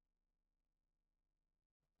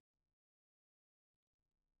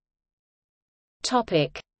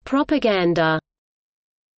 Topic: Propaganda.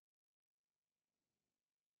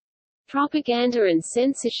 Propaganda and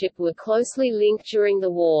censorship were closely linked during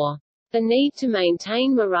the war. The need to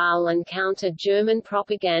maintain morale and counter German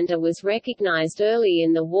propaganda was recognized early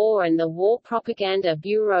in the war, and the War Propaganda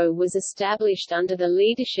Bureau was established under the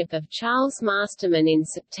leadership of Charles Masterman in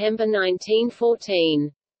September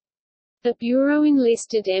 1914. The Bureau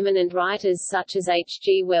enlisted eminent writers such as H.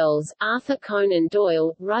 G. Wells, Arthur Conan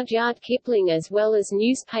Doyle, Rudyard Kipling, as well as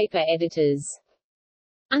newspaper editors.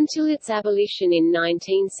 Until its abolition in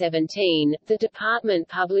 1917, the department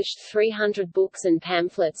published 300 books and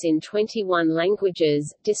pamphlets in 21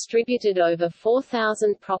 languages, distributed over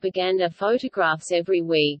 4,000 propaganda photographs every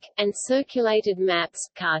week, and circulated maps,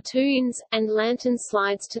 cartoons, and lantern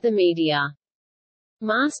slides to the media.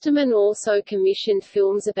 Masterman also commissioned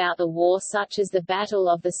films about the war such as the Battle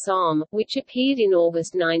of the Somme, which appeared in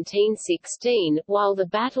August 1916, while the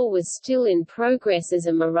battle was still in progress as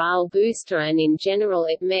a morale booster, and in general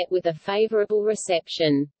it met with a favorable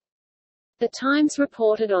reception. The Times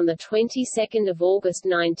reported on the 22nd of August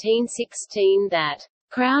 1916 that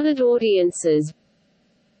crowded audiences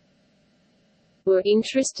were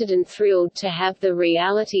interested and thrilled to have the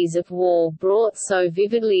realities of war brought so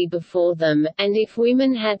vividly before them, and if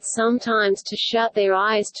women had sometimes to shut their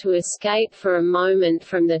eyes to escape for a moment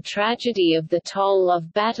from the tragedy of the toll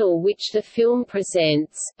of battle which the film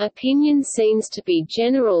presents, opinion seems to be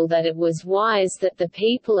general that it was wise that the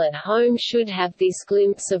people at home should have this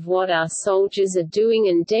glimpse of what our soldiers are doing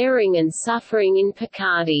and daring and suffering in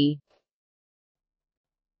Picardy.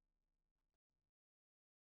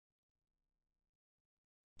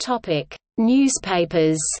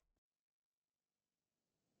 Newspapers.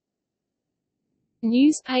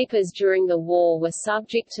 Newspapers during the war were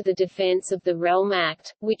subject to the Defence of the Realm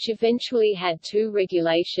Act, which eventually had two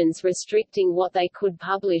regulations restricting what they could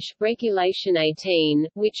publish, Regulation 18,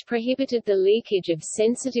 which prohibited the leakage of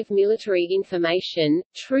sensitive military information,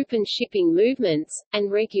 troop and shipping movements,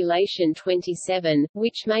 and Regulation 27,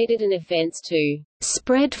 which made it an offence to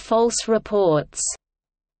spread false reports.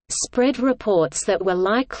 Spread reports that were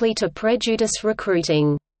likely to prejudice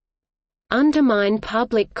recruiting, undermine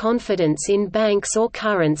public confidence in banks or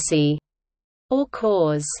currency, or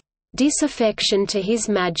cause disaffection to His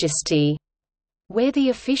Majesty. Where the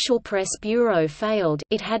official press bureau failed,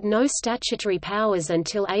 it had no statutory powers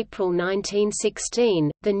until April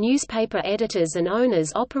 1916. The newspaper editors and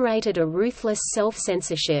owners operated a ruthless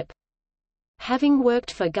self-censorship. Having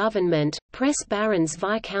worked for government, press barons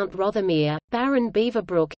Viscount Rothermere, Baron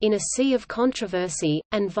Beaverbrook in a sea of controversy,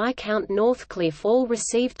 and Viscount Northcliffe all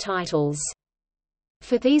received titles.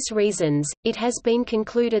 For these reasons, it has been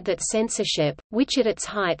concluded that censorship, which at its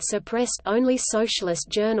height suppressed only socialist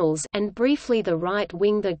journals and briefly the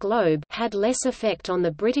right-wing The Globe, had less effect on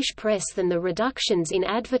the British press than the reductions in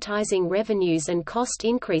advertising revenues and cost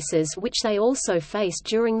increases which they also faced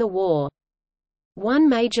during the war. One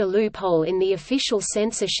major loophole in the official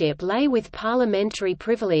censorship lay with parliamentary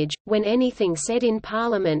privilege, when anything said in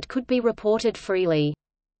Parliament could be reported freely.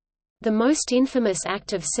 The most infamous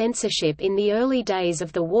act of censorship in the early days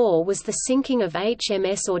of the war was the sinking of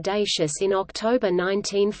HMS Audacious in October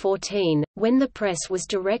 1914, when the press was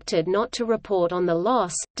directed not to report on the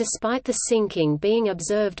loss, despite the sinking being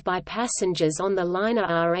observed by passengers on the liner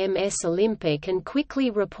RMS Olympic and quickly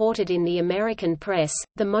reported in the American press.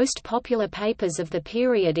 The most popular papers of the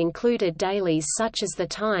period included dailies such as The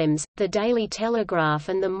Times, The Daily Telegraph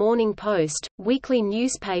and The Morning Post, weekly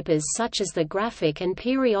newspapers such as The Graphic and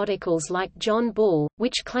periodicals like John Bull,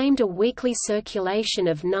 which claimed a weekly circulation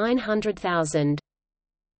of 900,000.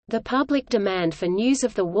 The public demand for news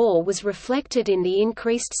of the war was reflected in the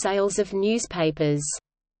increased sales of newspapers.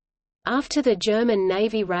 After the German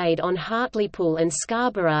Navy raid on Hartlepool and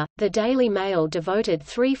Scarborough, the Daily Mail devoted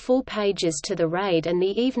 3 full pages to the raid, and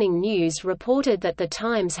the Evening News reported that the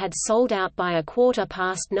Times had sold out by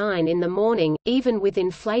 9:15 in the morning, even with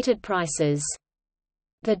inflated prices.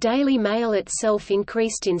 The Daily Mail itself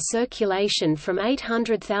increased in circulation from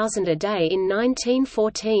 800,000 a day in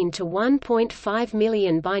 1914 to 1.5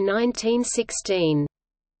 million by 1916.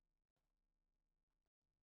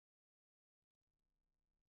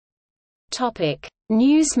 Topic: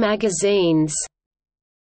 News magazines.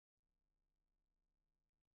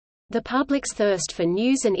 The public's thirst for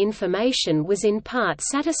news and information was in part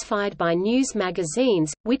satisfied by news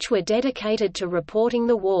magazines, which were dedicated to reporting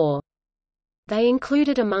the war. They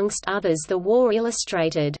included amongst others the War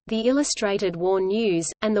Illustrated, the Illustrated War News,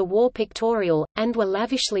 and the War Pictorial, and were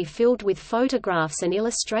lavishly filled with photographs and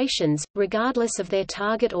illustrations, regardless of their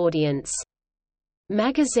target audience.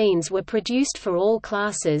 Magazines were produced for all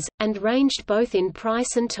classes, and ranged both in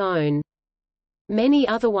price and tone. Many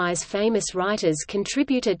otherwise famous writers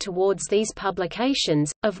contributed towards these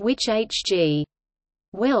publications, of which H.G.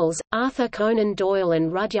 Wells, Arthur Conan Doyle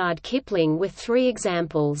and Rudyard Kipling were 3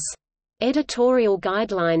 examples. Editorial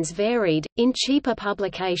guidelines varied. In cheaper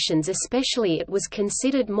publications especially, it was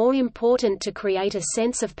considered more important to create a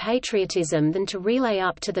sense of patriotism than to relay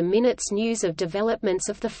up-to-the-minute news of developments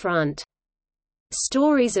of the front.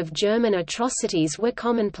 Stories of German atrocities were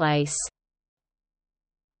commonplace.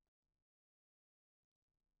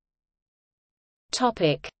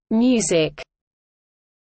 Music.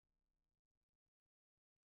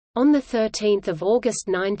 On 13 August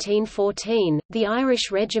 1914, the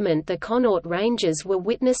Irish regiment the Connaught Rangers were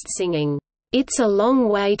witnessed singing, "It's a Long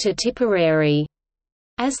Way to Tipperary,"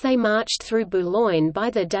 as they marched through Boulogne by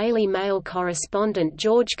the Daily Mail correspondent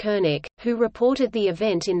George Kernick, who reported the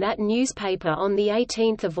event in that newspaper on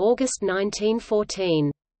 18 August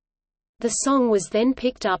 1914. The song was then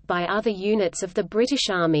picked up by other units of the British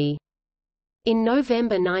Army. In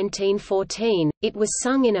November 1914, it was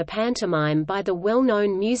sung in a pantomime by the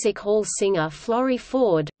well-known music hall singer Florrie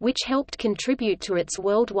Ford, which helped contribute to its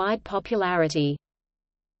worldwide popularity.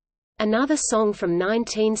 Another song from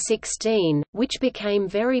 1916, which became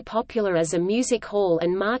very popular as a music hall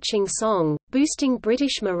and marching song, boosting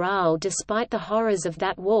British morale despite the horrors of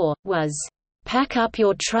that war, was, "Pack Up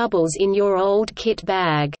Your Troubles in Your Old Kit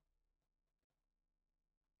Bag."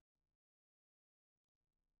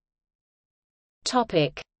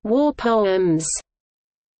 War poems.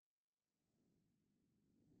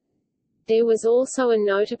 There was also a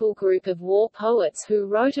notable group of war poets who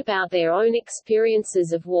wrote about their own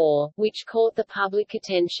experiences of war, which caught the public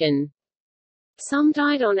attention. Some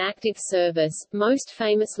died on active service, most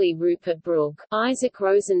famously Rupert Brooke, Isaac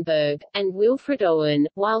Rosenberg, and Wilfred Owen,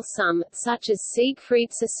 while some, such as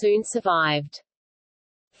Siegfried Sassoon, survived.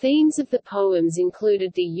 Themes of the poems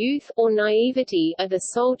included the youth, or naivety, of the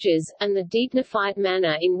soldiers, and the dignified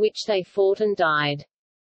manner in which they fought and died.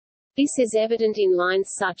 This is evident in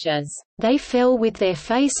lines such as, "They fell with their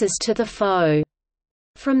faces to the foe,"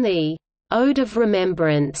 from the Ode of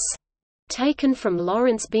Remembrance, taken from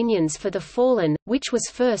Lawrence Binyon's For the Fallen, which was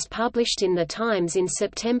first published in The Times in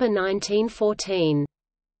September 1914.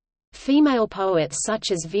 Female poets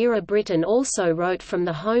such as Vera Brittain also wrote from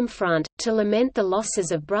the home front, to lament the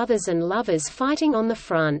losses of brothers and lovers fighting on the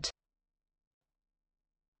front.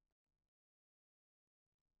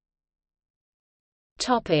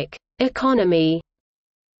 Economy.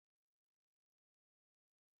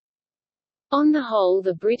 On the whole,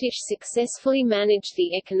 the British successfully managed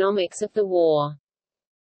the economics of the war.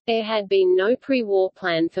 There had been no pre-war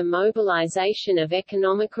plan for mobilization of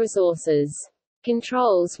economic resources.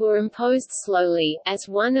 Controls were imposed slowly, as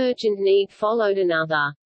one urgent need followed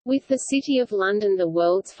another. With the City of London the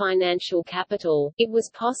world's financial capital, it was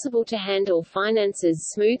possible to handle finances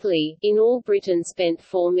smoothly. In all, Britain spent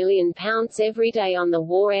 £4 million every day on the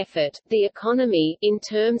war effort. The economy, in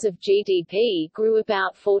terms of GDP, grew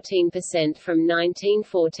about 14% from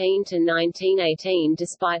 1914 to 1918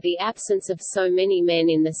 despite the absence of so many men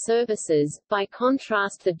in the services. By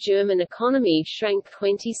contrast, the German economy shrank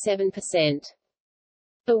 27%.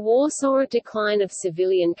 The war saw a decline of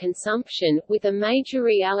civilian consumption, with a major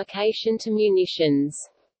reallocation to munitions.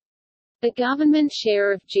 The government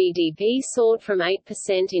share of GDP soared from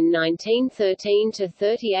 8% in 1913 to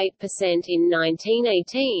 38% in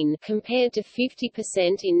 1918, compared to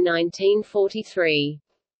 50% in 1943.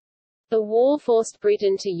 The war forced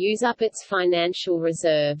Britain to use up its financial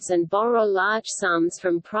reserves and borrow large sums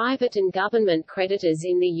from private and government creditors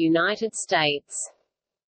in the United States.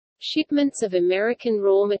 Shipments of American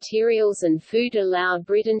raw materials and food allowed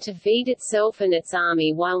Britain to feed itself and its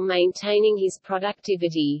army while maintaining his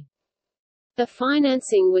productivity. The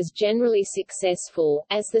financing was generally successful,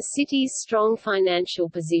 as the city's strong financial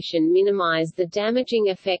position minimized the damaging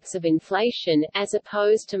effects of inflation, as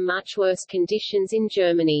opposed to much worse conditions in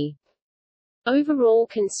Germany. Overall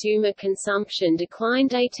consumer consumption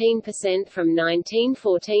declined 18% from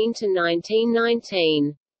 1914 to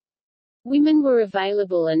 1919. Women were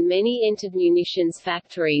available and many entered munitions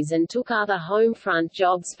factories and took other home front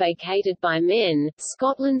jobs vacated by men.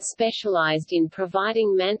 Scotland specialised in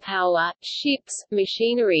providing manpower, ships,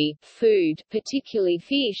 machinery, food, particularly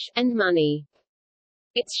fish, and money.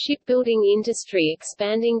 Its shipbuilding industry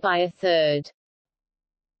expanding by a third.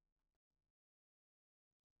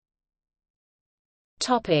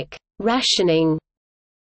 Topic: Rationing.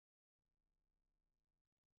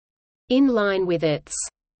 In line with its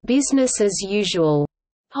business as usual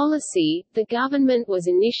policy, the government was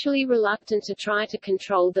initially reluctant to try to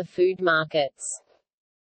control the food markets.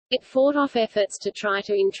 It fought off efforts to try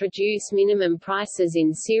to introduce minimum prices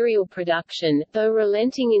in cereal production, though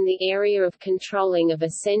relenting in the area of controlling of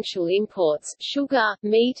essential imports, sugar,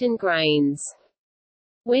 meat and grains.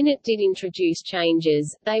 When it did introduce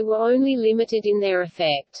changes, they were only limited in their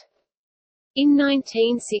effect. In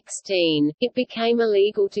 1916, it became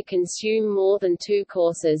illegal to consume more than 2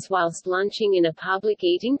 courses whilst lunching in a public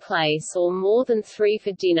eating place or more than 3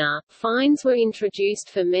 for dinner. Fines were introduced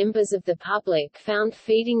for members of the public found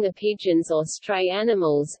feeding the pigeons or stray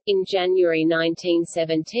animals. In January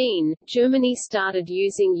 1917, Germany started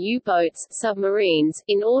using U-boats, submarines,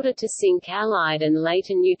 in order to sink Allied and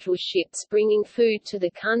later neutral ships bringing food to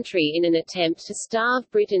the country in an attempt to starve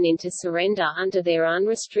Britain into surrender under their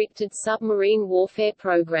unrestricted submarine warfare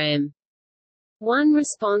program. One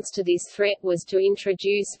response to this threat was to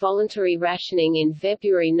introduce voluntary rationing in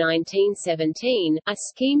February 1917, a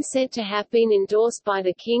scheme said to have been endorsed by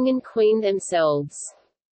the King and Queen themselves.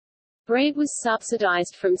 Bread was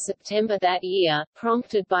subsidized from September that year,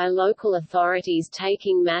 prompted by local authorities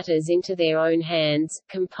taking matters into their own hands.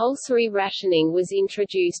 Compulsory rationing was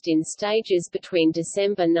introduced in stages between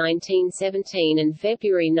December 1917 and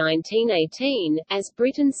February 1918, as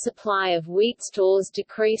Britain's supply of wheat stores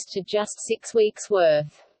decreased to just 6 weeks'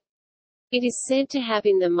 worth. It is said to have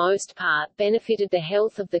in the most part benefited the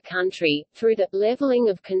health of the country, through the levelling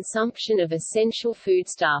of consumption of essential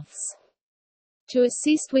foodstuffs. To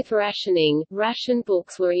assist with rationing, ration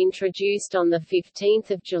books were introduced on 15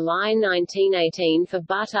 July 1918 for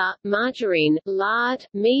butter, margarine, lard,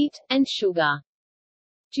 meat, and sugar.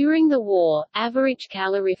 During the war, average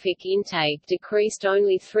calorific intake decreased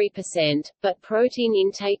only 3%, but protein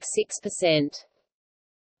intake 6%.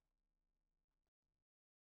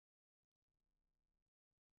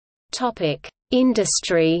 Topic: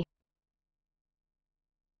 Industry.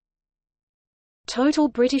 Total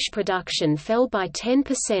British production fell by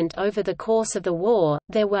 10% over the course of the war.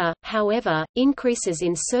 There were, however, increases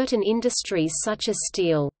in certain industries such as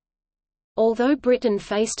steel. Although Britain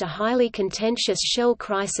faced a highly contentious shell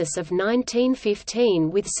crisis of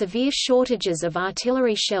 1915 with severe shortages of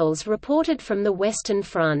artillery shells reported from the Western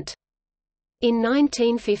Front. In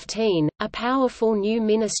 1915, a powerful new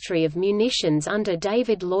Ministry of Munitions under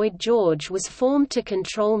David Lloyd George was formed to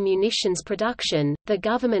control munitions production. The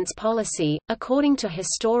government's policy, according to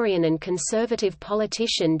historian and conservative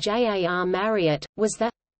politician J.A.R. Marriott, was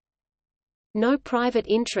that no private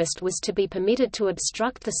interest was to be permitted to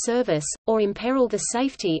obstruct the service, or imperil the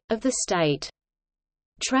safety, of the state.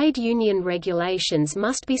 Trade union regulations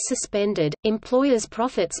must be suspended, employers'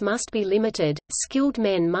 profits must be limited, skilled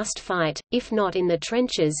men must fight, if not in the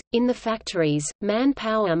trenches, in the factories,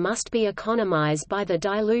 manpower must be economized by the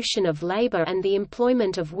dilution of labor and the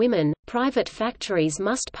employment of women, private factories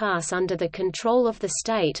must pass under the control of the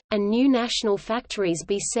state, and new national factories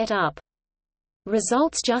be set up.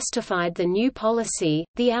 Results justified the new policy,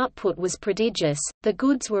 the output was prodigious, the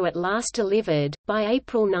goods were at last delivered. By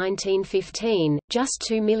April 1915, just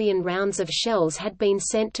 2 million rounds of shells had been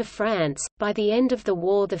sent to France. By the end of the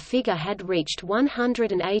war, the figure had reached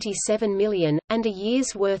 187 million, and a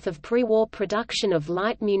year's worth of pre-war production of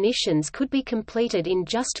light munitions could be completed in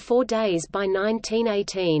just 4 days by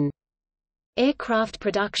 1918. Aircraft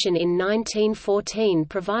production in 1914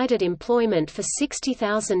 provided employment for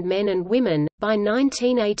 60,000 men and women. By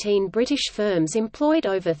 1918, British firms employed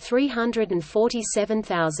over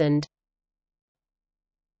 347,000.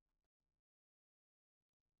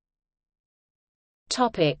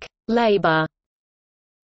 Topic: Labor.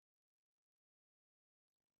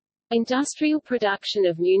 Industrial production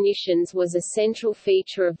of munitions was a central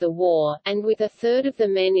feature of the war, and with a third of the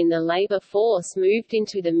men in the labor force moved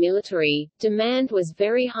into the military, demand was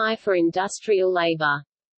very high for industrial labor.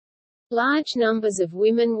 Large numbers of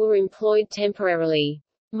women were employed temporarily.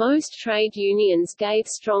 Most trade unions gave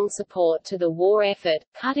strong support to the war effort,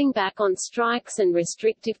 cutting back on strikes and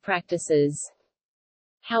restrictive practices.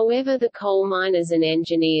 However, the coal miners and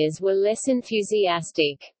engineers were less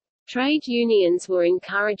enthusiastic. Trade unions were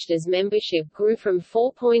encouraged as membership grew from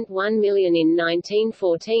 4.1 million in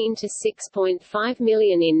 1914 to 6.5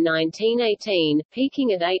 million in 1918,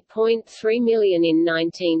 peaking at 8.3 million in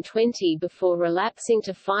 1920 before relapsing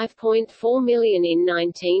to 5.4 million in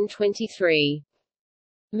 1923.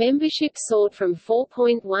 Membership soared from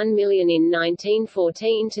 4.1 million in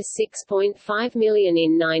 1914 to 6.5 million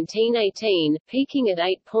in 1918, peaking at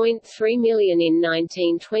 8.3 million in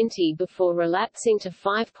 1920 before relapsing to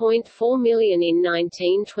 5.4 million in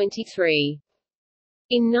 1923.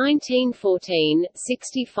 In 1914,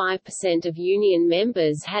 65% of union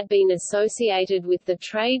members had been associated with the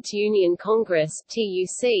Trades Union Congress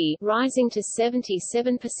 (TUC), rising to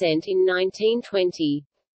 77% in 1920.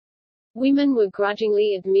 Women were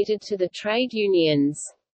grudgingly admitted to the trade unions.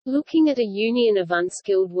 Looking at a union of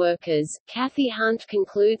unskilled workers, Cathy Hunt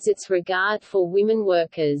concludes its regard for women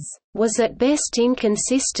workers was at best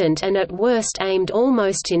inconsistent and at worst aimed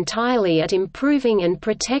almost entirely at improving and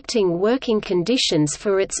protecting working conditions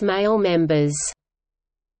for its male members.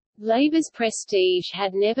 Labour's prestige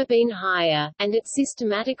had never been higher, and it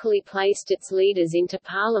systematically placed its leaders into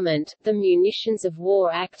Parliament. The Munitions of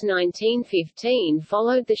War Act 1915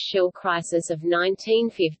 followed the shell crisis of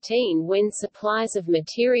 1915 when supplies of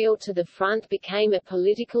material to the front became a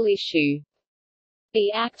political issue.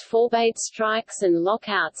 The Act forbade strikes and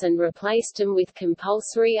lockouts and replaced them with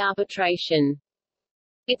compulsory arbitration.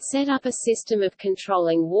 It set up a system of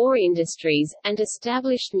controlling war industries, and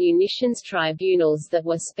established munitions tribunals that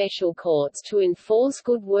were special courts to enforce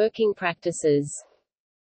good working practices.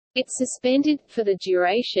 It suspended, for the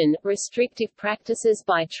duration, restrictive practices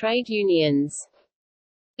by trade unions.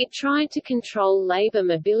 It tried to control labor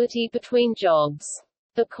mobility between jobs.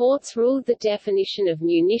 The courts ruled the definition of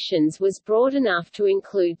munitions was broad enough to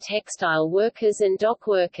include textile workers and dock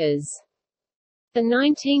workers. The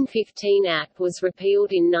 1915 Act was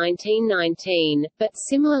repealed in 1919, but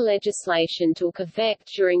similar legislation took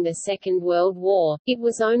effect during the Second World War. It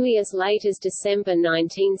was only as late as December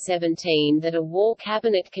 1917 that a War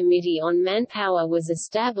Cabinet Committee on Manpower was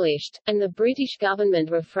established, and the British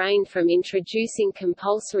government refrained from introducing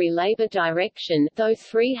compulsory labour direction, though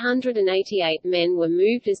 388 men were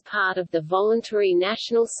moved as part of the Voluntary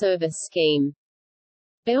National Service Scheme.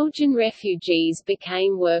 Belgian refugees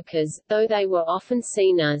became workers, though they were often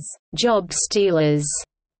seen as job stealers.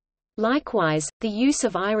 Likewise, the use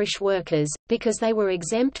of Irish workers, because they were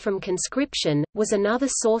exempt from conscription, was another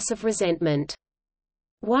source of resentment.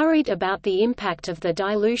 Worried about the impact of the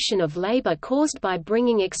dilution of labour caused by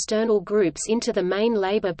bringing external groups into the main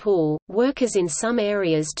labour pool, workers in some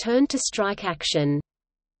areas turned to strike action.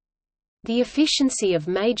 The efficiency of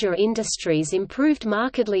major industries improved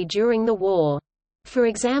markedly during the war. For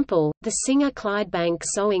example, the Singer-Clydebank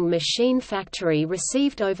sewing machine factory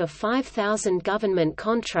received over 5,000 government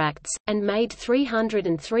contracts, and made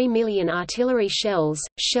 303 million artillery shells,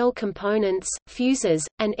 shell components, fuses,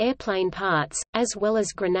 and airplane parts, as well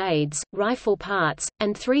as grenades, rifle parts,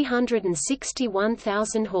 and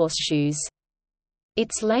 361,000 horseshoes.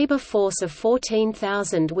 Its labor force of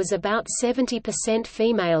 14,000 was about 70%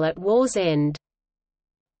 female at war's end.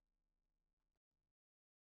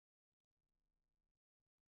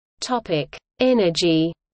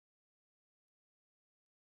 Energy.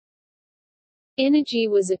 Energy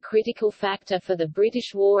was a critical factor for the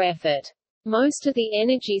British war effort. Most of the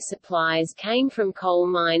energy supplies came from coal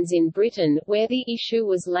mines in Britain, where the issue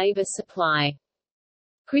was labour supply.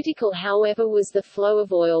 Critical, however, was the flow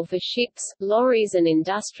of oil for ships, lorries and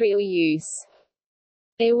industrial use.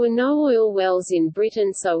 There were no oil wells in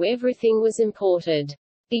Britain, so everything was imported.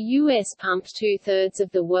 The US pumped two-thirds of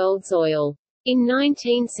the world's oil. In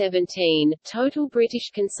 1917, total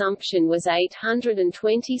British consumption was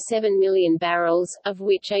 827 million barrels, of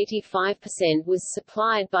which 85% was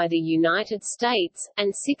supplied by the United States,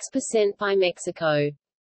 and 6% by Mexico.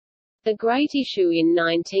 The great issue in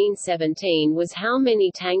 1917 was how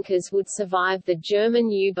many tankers would survive the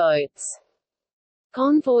German U-boats.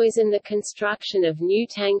 Convoys and the construction of new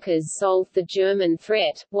tankers solved the German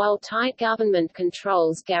threat, while tight government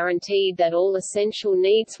controls guaranteed that all essential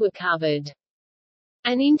needs were covered.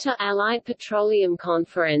 An inter-Allied petroleum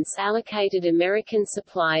conference allocated American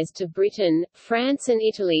supplies to Britain, France and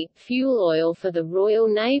Italy. Fuel oil for the Royal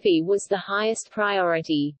Navy was the highest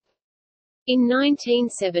priority. In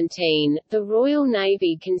 1917, the Royal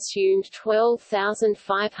Navy consumed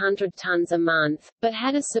 12,500 tons a month, but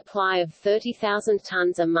had a supply of 30,000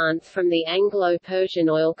 tons a month from the Anglo-Persian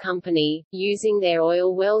Oil Company, using their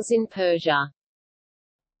oil wells in Persia.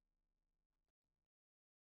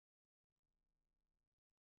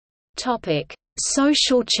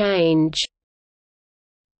 Social change.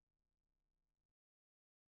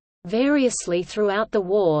 Variously throughout the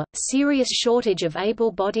war, serious shortage of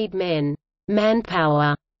able-bodied men,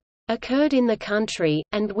 manpower, occurred in the country,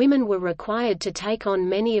 and women were required to take on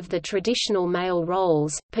many of the traditional male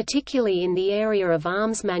roles, particularly in the area of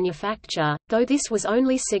arms manufacture, though this was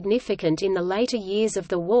only significant in the later years of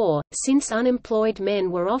the war, since unemployed men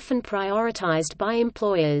were often prioritized by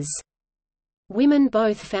employers. Women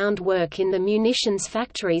both found work in the munitions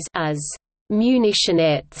factories as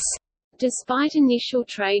munitionettes, despite initial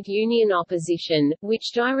trade union opposition,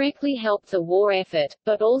 which directly helped the war effort,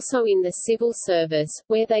 but also in the civil service,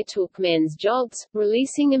 where they took men's jobs,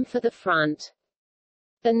 releasing them for the front.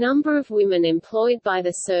 The number of women employed by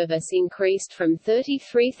the service increased from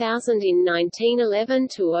 33,000 in 1911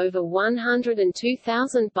 to over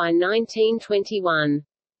 102,000 by 1921.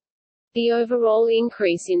 The overall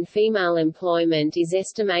increase in female employment is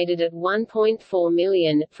estimated at 1.4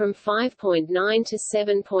 million, from 5.9 to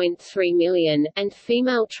 7.3 million, and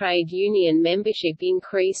female trade union membership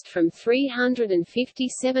increased from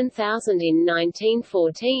 357,000 in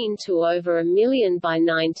 1914 to over a million by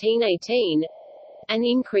 1918, an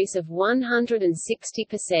increase of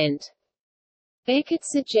 160%. Beckett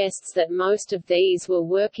suggests that most of these were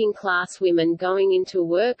working-class women going into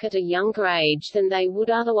work at a younger age than they would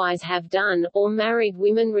otherwise have done, or married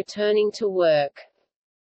women returning to work.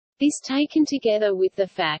 This, taken together with the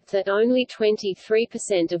fact that only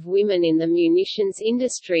 23% of women in the munitions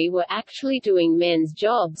industry were actually doing men's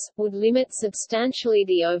jobs, would limit substantially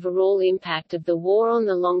the overall impact of the war on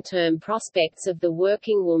the long-term prospects of the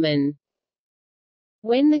working woman.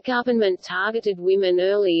 When the government targeted women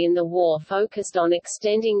early in the war, focused on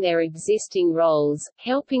extending their existing roles,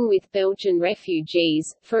 helping with Belgian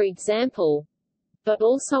refugees, for example, but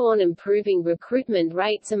also on improving recruitment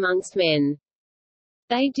rates amongst men.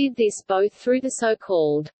 They did this both through the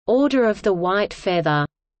so-called Order of the White Feather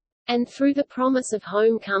and through the promise of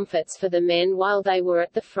home comforts for the men while they were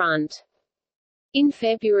at the front. In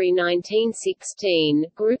February 1916,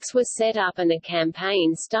 groups were set up and a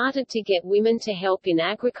campaign started to get women to help in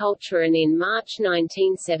agriculture, and in March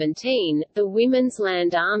 1917, the Women's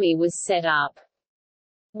Land Army was set up.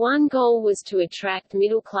 One goal was to attract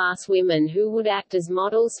middle-class women who would act as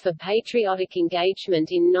models for patriotic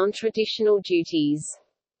engagement in non-traditional duties.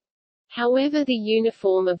 However, the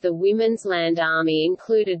uniform of the Women's Land Army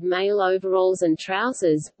included male overalls and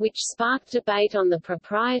trousers, which sparked debate on the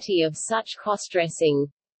propriety of such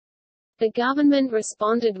cross-dressing. The government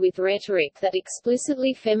responded with rhetoric that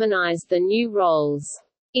explicitly feminized the new roles.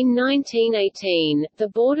 In 1918, the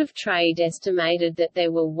Board of Trade estimated that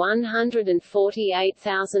there were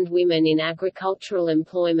 148,000 women in agricultural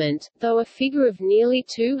employment, though a figure of nearly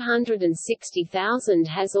 260,000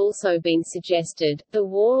 has also been suggested. The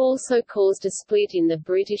war also caused a split in the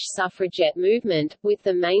British suffragette movement, with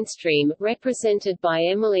the mainstream, represented by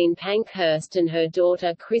Emmeline Pankhurst and her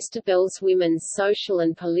daughter Christabel's Women's Social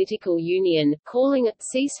and Political Union, calling a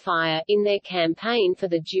ceasefire in their campaign for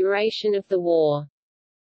the duration of the war.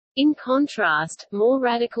 In contrast, more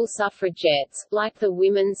radical suffragettes, like the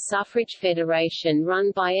Women's Suffrage Federation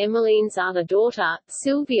run by Emmeline's other daughter,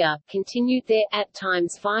 Sylvia, continued their, at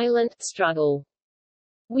times violent, struggle.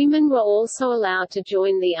 Women were also allowed to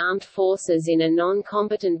join the armed forces in a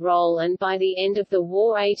non-combatant role, and by the end of the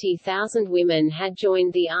war 80,000 women had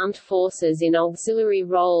joined the armed forces in auxiliary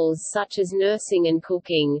roles such as nursing and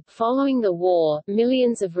cooking. Following the war,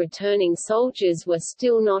 millions of returning soldiers were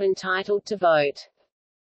still not entitled to vote.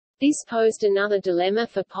 This posed another dilemma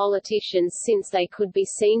for politicians, since they could be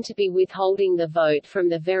seen to be withholding the vote from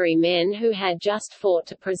the very men who had just fought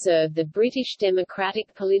to preserve the British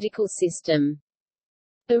democratic political system.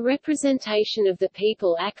 The Representation of the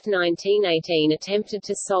People Act 1918 attempted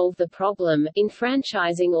to solve the problem,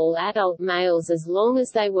 enfranchising all adult males as long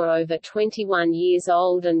as they were over 21 years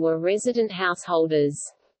old and were resident householders.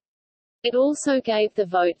 It also gave the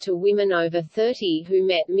vote to women over 30 who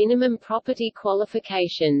met minimum property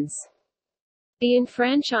qualifications. The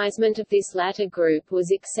enfranchisement of this latter group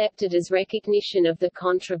was accepted as recognition of the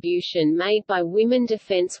contribution made by women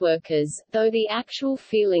defence workers, though the actual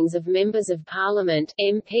feelings of members of Parliament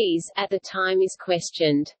 (MPs) at the time is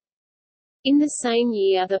questioned. In the same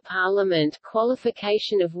year, the Parliament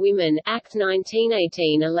Qualification of Women Act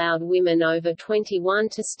 1918 allowed women over 21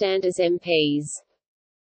 to stand as MPs.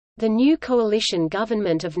 The new coalition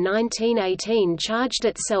government of 1918 charged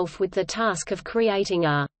itself with the task of creating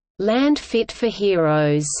a land fit for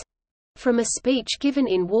heroes, from a speech given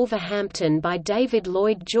in Wolverhampton by David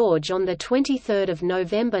Lloyd George on 23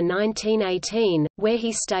 November 1918, where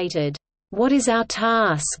he stated, "What is our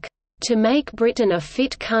task? To make Britain a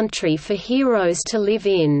fit country for heroes to live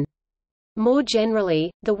in." More generally,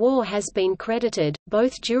 the war has been credited,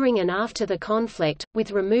 both during and after the conflict,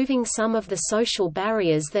 with removing some of the social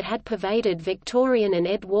barriers that had pervaded Victorian and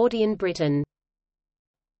Edwardian Britain.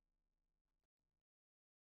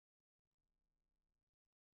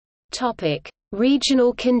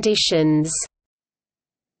 Regional conditions.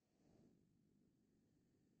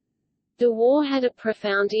 The war had a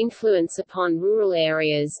profound influence upon rural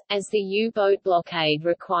areas, as the U-boat blockade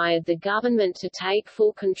required the government to take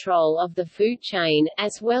full control of the food chain,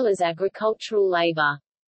 as well as agricultural labor.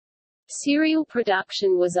 Cereal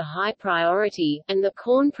production was a high priority, and the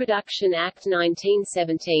Corn Production Act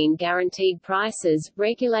 1917 guaranteed prices,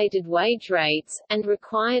 regulated wage rates, and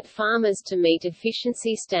required farmers to meet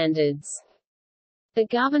efficiency standards. The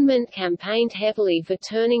government campaigned heavily for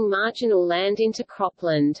turning marginal land into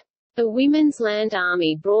cropland. The Women's Land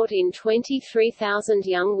Army brought in 23,000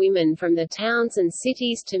 young women from the towns and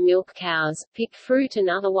cities to milk cows, pick fruit and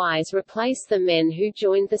otherwise replace the men who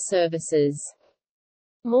joined the services.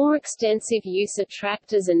 More extensive use of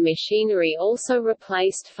tractors and machinery also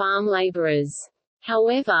replaced farm laborers.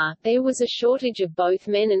 However, there was a shortage of both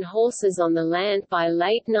men and horses on the land by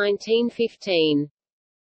late 1915.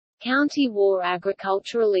 County War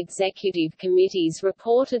Agricultural Executive Committees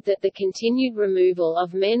reported that the continued removal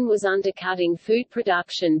of men was undercutting food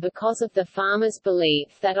production because of the farmers'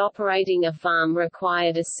 belief that operating a farm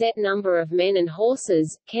required a set number of men and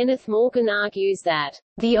horses. Kenneth Morgan argues that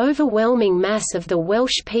the overwhelming mass of the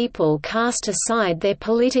Welsh people cast aside their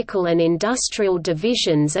political and industrial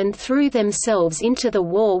divisions and threw themselves into the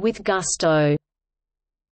war with gusto.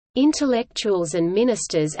 Intellectuals and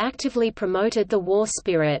ministers actively promoted the war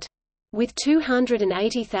spirit. With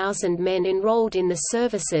 280,000 men enrolled in the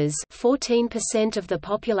services, 14% of the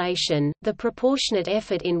population, the proportionate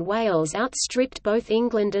effort in Wales outstripped both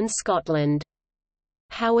England and Scotland.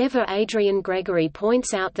 However, Adrian Gregory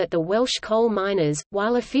points out that the Welsh coal miners,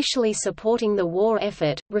 while officially supporting the war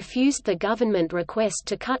effort, refused the government request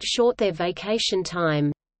to cut short their vacation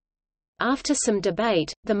time. After some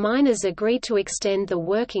debate, the miners agreed to extend the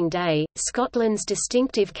working day. Scotland's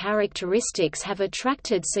distinctive characteristics have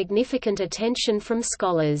attracted significant attention from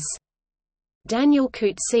scholars. Daniel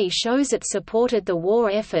Coetzee shows it supported the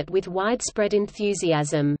war effort with widespread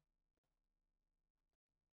enthusiasm.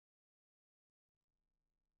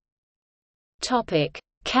 Topic: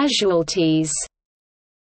 Casualties.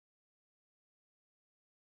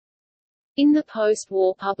 In the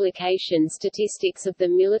post-war publication Statistics of the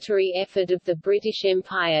Military Effort of the British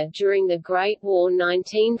Empire during the Great War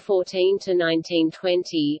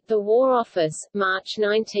 1914–1920, the War Office, March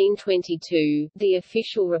 1922, the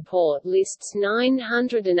official report lists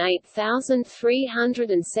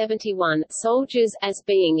 908,371 soldiers as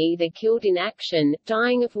being either killed in action,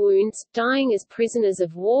 dying of wounds, dying as prisoners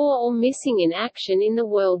of war or missing in action in the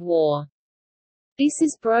World War. This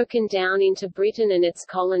is broken down into Britain and its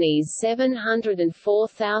colonies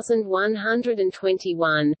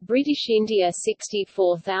 704,121, British India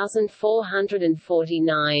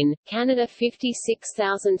 64,449, Canada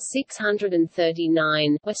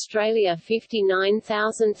 56,639, Australia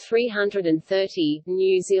 59,330,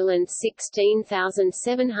 New Zealand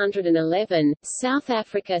 16,711, South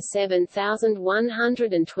Africa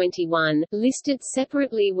 7,121. Listed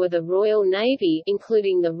separately were the Royal Navy,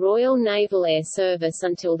 including the Royal Naval Air Service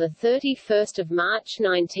until 31 March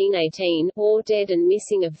 1918, war dead and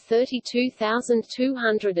missing of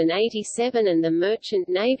 32,287 and the Merchant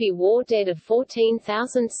Navy war dead of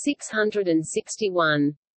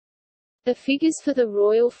 14,661. The figures for the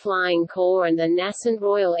Royal Flying Corps and the Nascent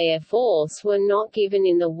Royal Air Force were not given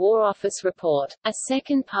in the War Office report. A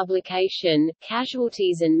second publication,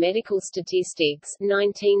 Casualties and Medical Statistics,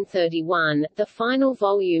 1931, the final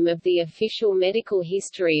volume of the official medical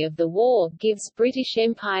history of the war, gives British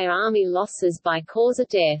Empire Army losses by cause of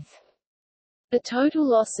death. The total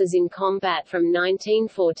losses in combat from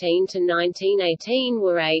 1914 to 1918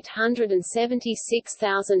 were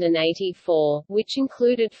 876,084, which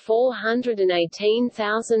included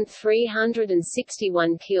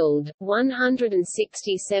 418,361 killed,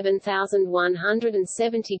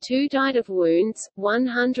 167,172 died of wounds,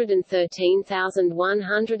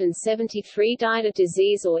 113,173 died of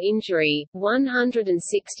disease or injury,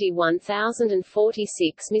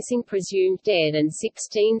 161,046 missing presumed dead and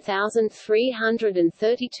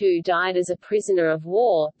 16,332 died as a prisoner of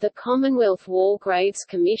war. The Commonwealth War Graves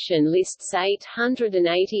Commission lists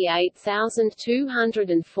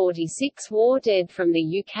 888,246 war dead from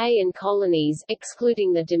the UK and colonies,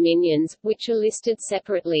 excluding the Dominions, which are listed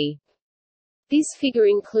separately. This figure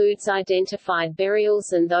includes identified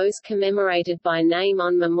burials and those commemorated by name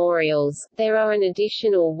on memorials. There are an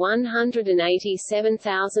additional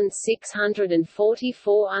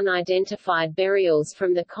 187,644 unidentified burials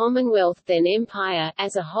from the Commonwealth then Empire.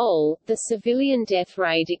 As a whole, the civilian death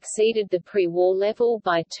rate exceeded the pre-war level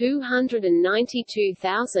by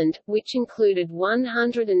 292,000, which included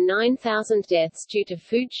 109,000 deaths due to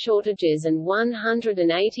food shortages and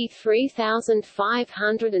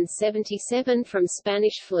 183,577 from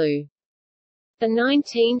Spanish flu. The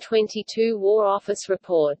 1922 War Office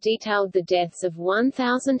report detailed the deaths of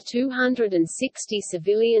 1,260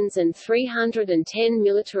 civilians and 310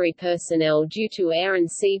 military personnel due to air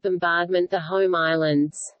and sea bombardment the home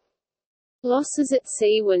islands. Losses at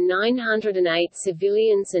sea were 908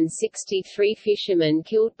 civilians and 63 fishermen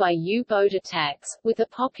killed by U-boat attacks. With a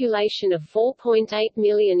population of 4.8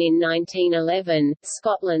 million in 1911,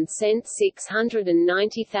 Scotland sent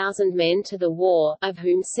 690,000 men to the war, of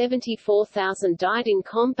whom 74,000 died in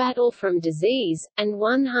combat or from disease, and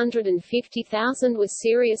 150,000 were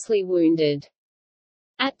seriously wounded.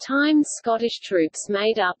 At times Scottish troops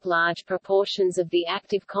made up large proportions of the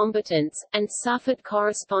active combatants, and suffered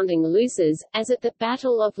corresponding losses, as at the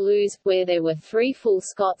Battle of Lewes, where there were 3 full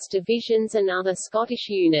Scots divisions and other Scottish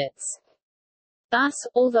units. Thus,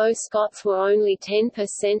 although Scots were only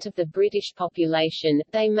 10% of the British population,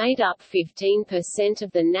 they made up 15%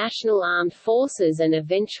 of the national armed forces and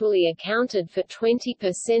eventually accounted for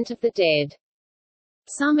 20% of the dead.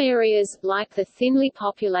 Some areas, like the thinly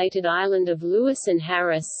populated island of Lewis and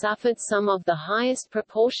Harris, suffered some of the highest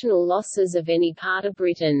proportional losses of any part of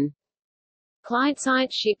Britain.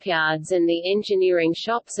 Clydeside shipyards and the engineering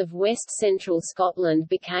shops of west-central Scotland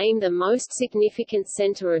became the most significant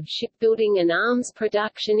centre of shipbuilding and arms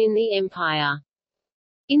production in the Empire.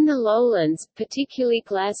 In the lowlands, particularly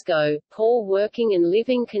Glasgow, poor working and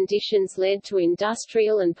living conditions led to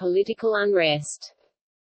industrial and political unrest.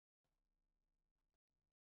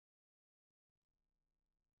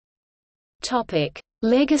 Topic: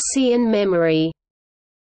 Legacy and memory.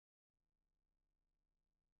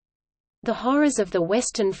 The horrors of the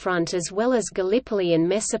Western Front as well as Gallipoli and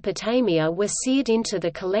Mesopotamia were seared into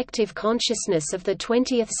the collective consciousness of the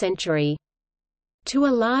 20th century. To a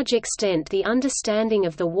large extent, the understanding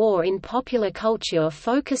of the war in popular culture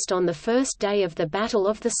focused on the first day of the Battle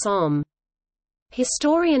of the Somme.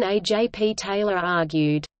 Historian A. J. P. Taylor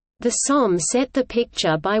argued, "The Somme set the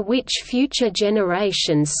picture by which future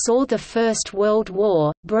generations saw the First World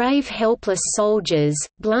War, brave helpless soldiers,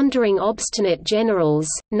 blundering obstinate generals,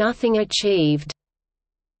 nothing achieved."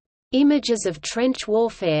 Images of trench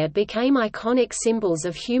warfare became iconic symbols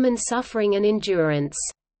of human suffering and endurance.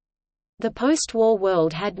 The post-war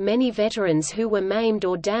world had many veterans who were maimed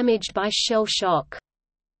or damaged by shell shock.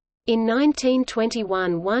 In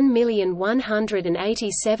 1921,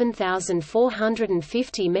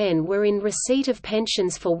 1,187,450 men were in receipt of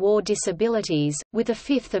pensions for war disabilities, with a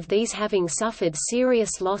fifth of these having suffered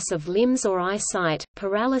serious loss of limbs or eyesight,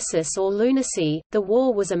 paralysis or lunacy. The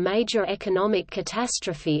war was a major economic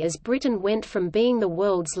catastrophe as Britain went from being the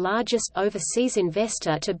world's largest overseas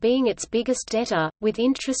investor to being its biggest debtor, with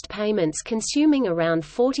interest payments consuming around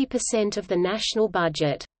 40% of the national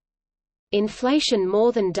budget. Inflation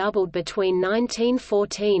more than doubled between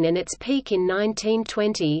 1914 and its peak in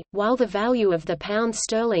 1920, while the value of the pound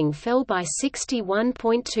sterling fell by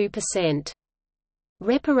 61.2%.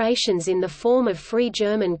 Reparations in the form of free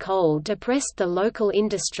German coal depressed the local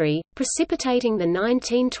industry, precipitating the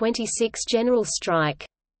 1926 general strike.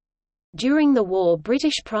 During the war,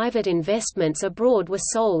 British private investments abroad were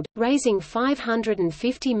sold, raising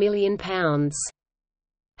 £550 million.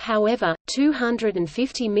 However,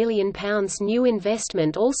 £250 million new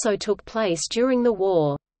investment also took place during the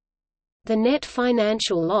war. The net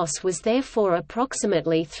financial loss was therefore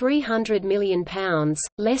approximately £300 million,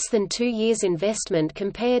 less than 2 years' investment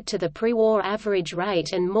compared to the pre-war average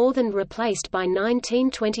rate and more than replaced by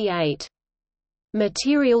 1928.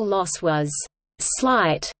 Material loss was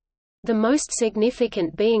slight, the most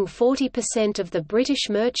significant being 40% of the British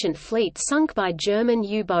merchant fleet sunk by German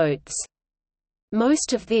U-boats.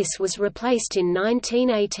 Most of this was replaced in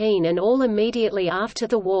 1918 and all immediately after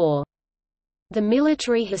the war. The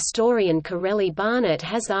military historian Corelli Barnett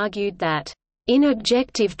has argued that, "In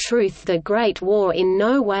objective truth the Great War in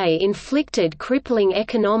no way inflicted crippling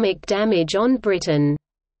economic damage on Britain,"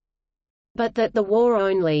 but that the war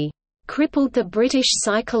only "crippled the British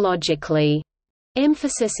psychologically."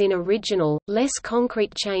 Emphasis in original, less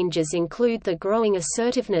concrete changes include the growing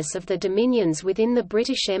assertiveness of the dominions within the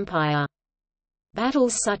British Empire.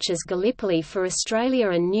 Battles such as Gallipoli for Australia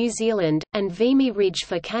and New Zealand, and Vimy Ridge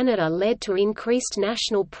for Canada led to increased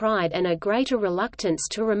national pride and a greater reluctance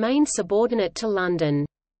to remain subordinate to London.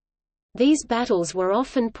 These battles were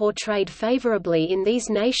often portrayed favourably in these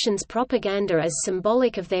nations' propaganda as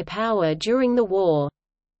symbolic of their power during the war.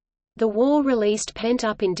 The war released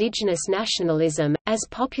pent-up indigenous nationalism, as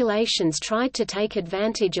populations tried to take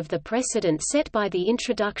advantage of the precedent set by the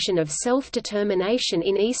introduction of self-determination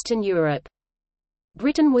in Eastern Europe.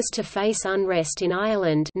 Britain was to face unrest in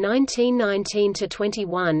Ireland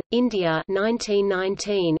 1919–21, India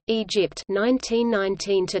 1919, Egypt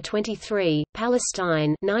 1919–23,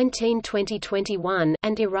 Palestine 1920–21,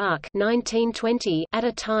 and Iraq 1920, at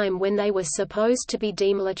a time when they were supposed to be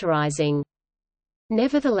demilitarizing.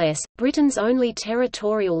 Nevertheless, Britain's only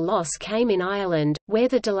territorial loss came in Ireland, where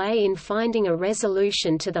the delay in finding a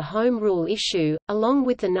resolution to the Home Rule issue, along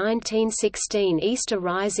with the 1916 Easter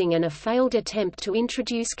Rising and a failed attempt to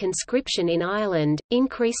introduce conscription in Ireland,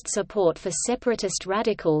 increased support for separatist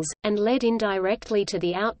radicals, and led indirectly to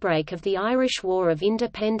the outbreak of the Irish War of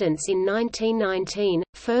Independence in 1919.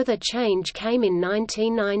 Further change came in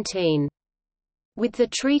 1919. With the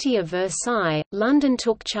Treaty of Versailles, London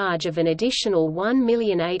took charge of an additional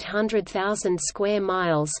 1,800,000 square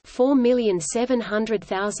miles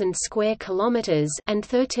 (4,700,000 square kilometers) and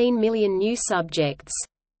 13 million new subjects.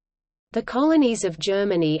 The colonies of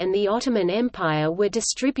Germany and the Ottoman Empire were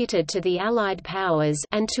distributed to the Allied powers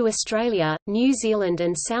and to Australia, New Zealand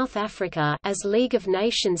and South Africa as League of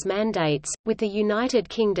Nations mandates, with the United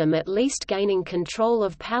Kingdom at least gaining control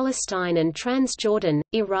of Palestine and Transjordan,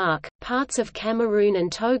 Iraq, parts of Cameroon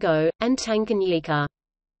and Togo, and Tanganyika.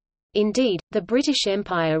 Indeed, the British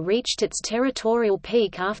Empire reached its territorial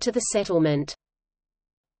peak after the settlement.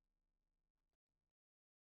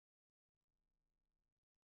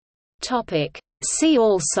 See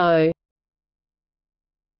also: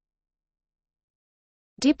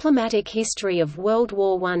 Diplomatic history of World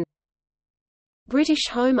War I, British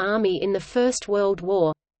Home Army in the First World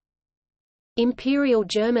War, Imperial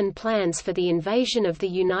German plans for the invasion of the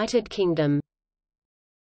United Kingdom.